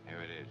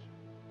 Here it is.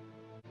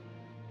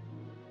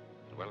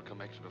 Welcome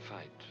to the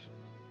fight.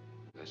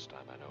 This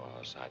time I know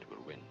our side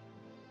will win.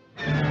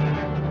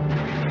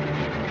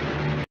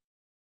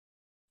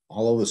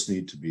 All of us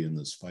need to be in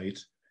this fight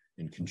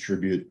and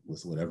contribute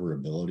with whatever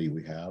ability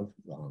we have,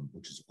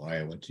 which is why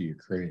I went to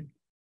Ukraine.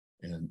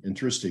 And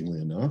interestingly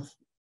enough,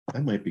 I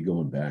might be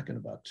going back in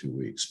about 2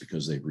 weeks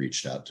because they've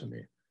reached out to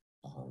me.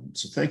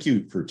 So thank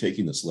you for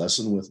taking this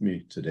lesson with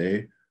me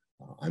today.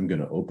 I'm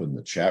going to open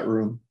the chat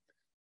room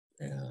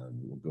and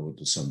we'll go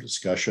into some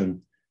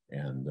discussion.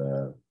 And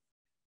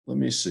let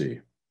me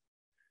see.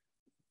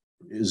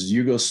 Is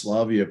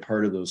Yugoslavia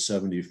part of those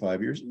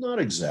 75 years? Not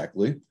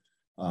exactly.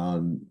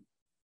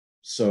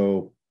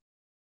 So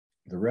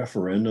the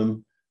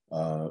referendum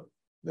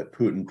that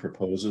Putin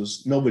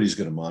proposes, nobody's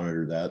going to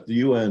monitor that. The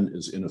UN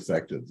is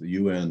ineffective. The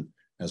UN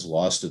has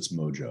lost its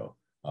mojo.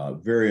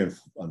 Very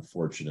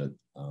unfortunate.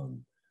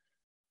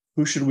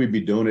 Who should we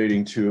be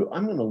donating to?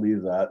 I'm going to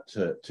leave that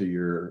to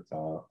your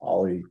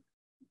OLLI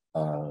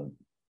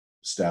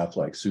staff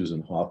like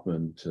Susan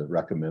Hoffman to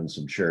recommend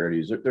some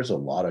charities. There's a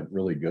lot of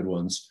really good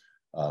ones,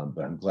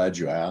 but I'm glad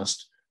you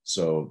asked.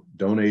 So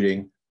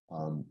donating.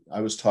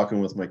 I was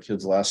talking with my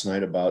kids last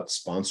night about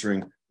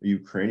sponsoring a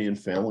Ukrainian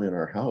family in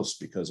our house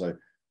because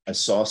I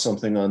saw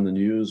something on the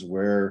news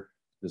where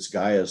this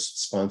guy has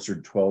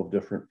sponsored 12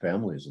 different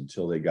families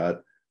until they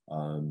got,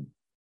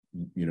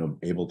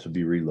 able to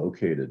be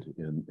relocated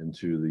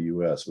into the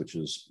U.S., which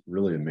is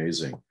really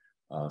amazing.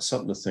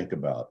 Something to think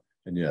about.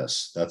 And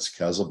yes, that's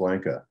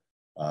Casablanca.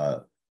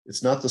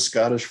 It's not the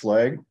Scottish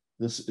flag.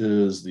 This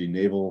is the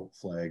naval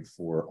flag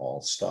for all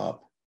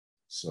stop.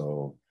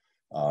 So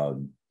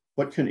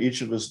what can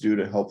each of us do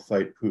to help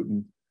fight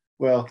Putin?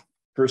 Well,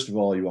 first of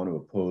all, you want to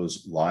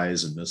oppose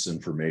lies and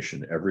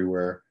misinformation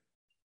everywhere.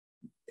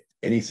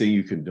 Anything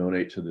you can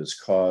donate to this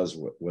cause,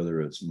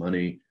 whether it's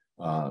money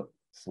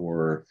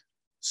for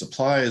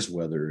supplies,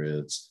 whether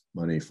it's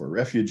money for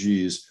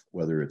refugees,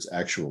 whether it's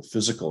actual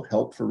physical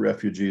help for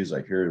refugees.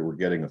 I hear we're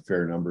getting a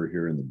fair number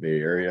here in the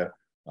Bay Area.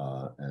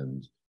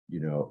 And,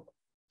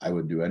 I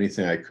would do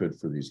anything I could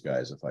for these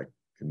guys if I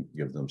can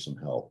give them some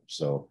help.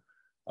 So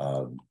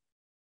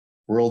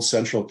World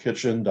Central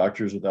Kitchen,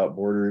 Doctors Without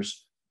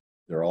Borders,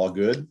 they're all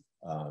good.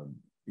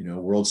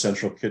 World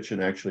Central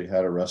Kitchen actually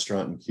had a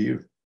restaurant in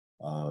Kyiv.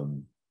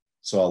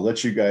 So I'll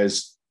let you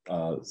guys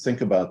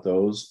think about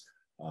those.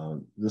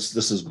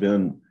 This has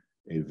been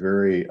a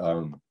very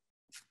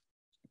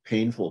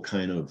painful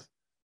kind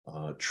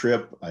of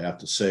trip. I have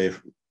to say,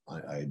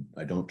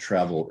 I don't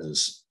travel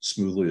as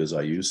smoothly as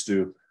I used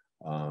to,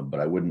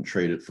 but I wouldn't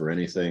trade it for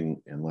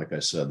anything. And like I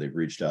said, they've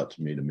reached out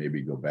to me to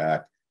maybe go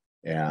back,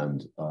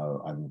 and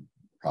I'm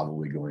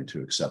probably going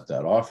to accept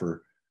that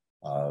offer.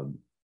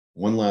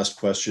 One last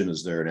question: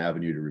 is there an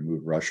avenue to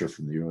remove Russia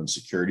from the UN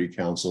Security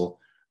Council?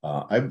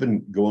 I've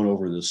been going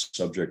over this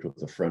subject with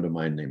a friend of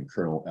mine named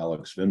Colonel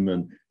Alex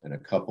Vindman and a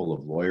couple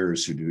of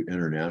lawyers who do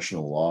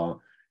international law,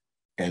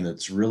 and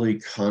it's really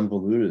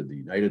convoluted. The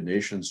United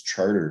Nations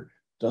Charter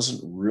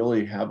doesn't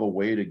really have a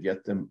way to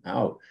get them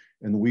out,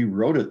 and we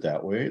wrote it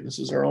that way. This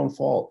is our own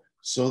fault,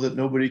 so that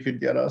nobody could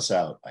get us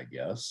out, I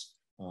guess.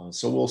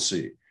 So we'll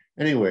see.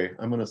 Anyway,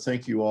 I'm going to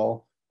thank you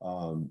all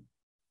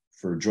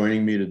for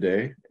joining me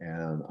today,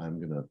 and I'm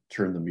going to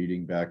turn the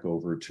meeting back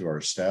over to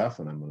our staff,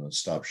 and I'm going to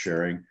stop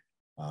sharing.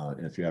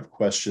 And if you have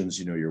questions,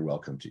 you're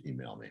welcome to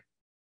email me.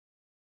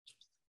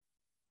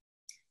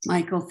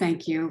 Michael,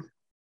 thank you.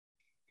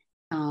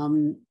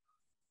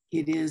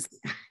 It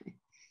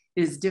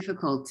is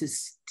difficult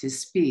to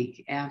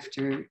speak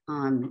after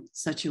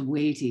such a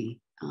weighty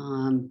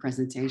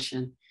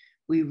presentation.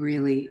 We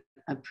really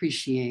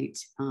appreciate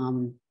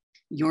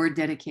your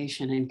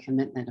dedication and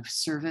commitment of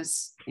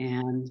service,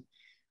 and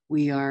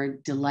we are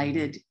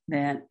delighted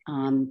that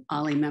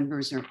OLLI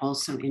members are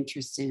also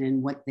interested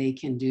in what they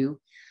can do.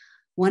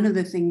 One of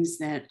the things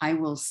that I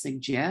will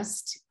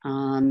suggest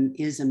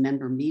is a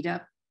member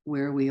meetup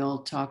where we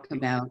all talk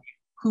about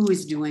who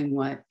is doing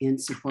what in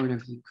support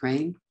of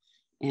Ukraine.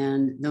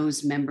 And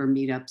those member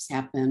meetups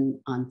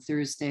happen on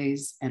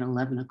Thursdays at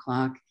 11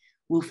 o'clock.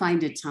 We'll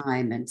find a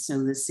time. And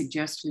so the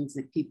suggestions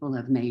that people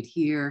have made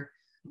here,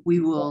 we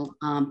will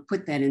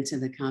put that into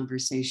the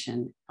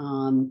conversation.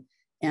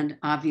 And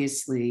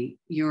obviously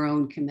your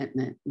own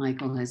commitment,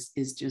 Michael,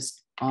 is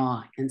just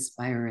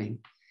awe-inspiring.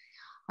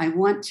 I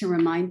want to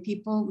remind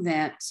people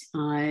that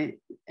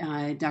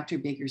Dr.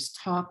 Baker's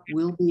talk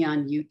will be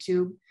on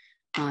YouTube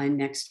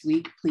next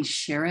week. Please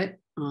share it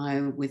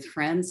with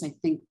friends. I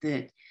think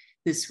that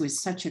this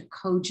was such a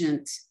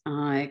cogent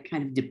kind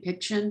of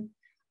depiction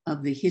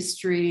of the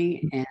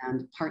history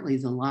and partly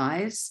the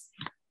lies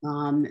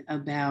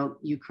about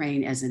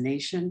Ukraine as a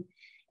nation.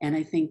 And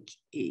I think,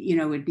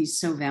 it'd be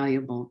so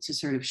valuable to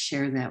sort of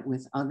share that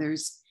with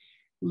others.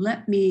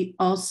 Let me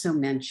also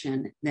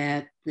mention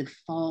that the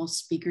fall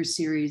speaker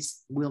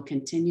series will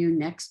continue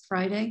next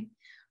Friday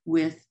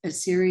with a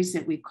series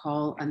that we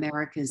call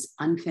America's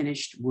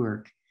Unfinished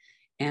Work.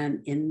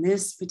 And in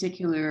this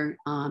particular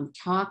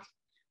talk,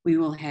 we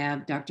will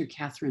have Dr.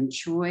 Catherine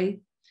Choi,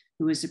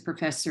 who is a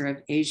professor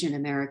of Asian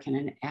American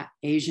and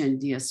Asian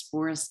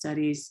Diaspora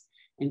Studies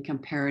and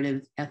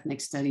Comparative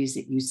Ethnic Studies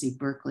at UC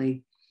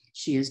Berkeley.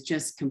 She has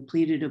just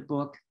completed a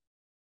book.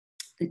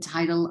 The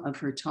title of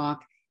her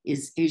talk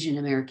is Asian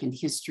American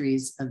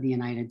Histories of the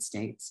United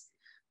States.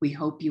 We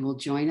hope you will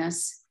join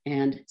us,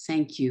 and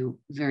thank you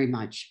very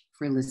much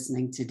for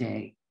listening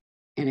today.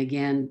 And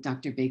again,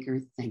 Dr.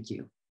 Baker, thank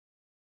you.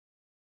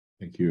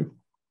 Thank you.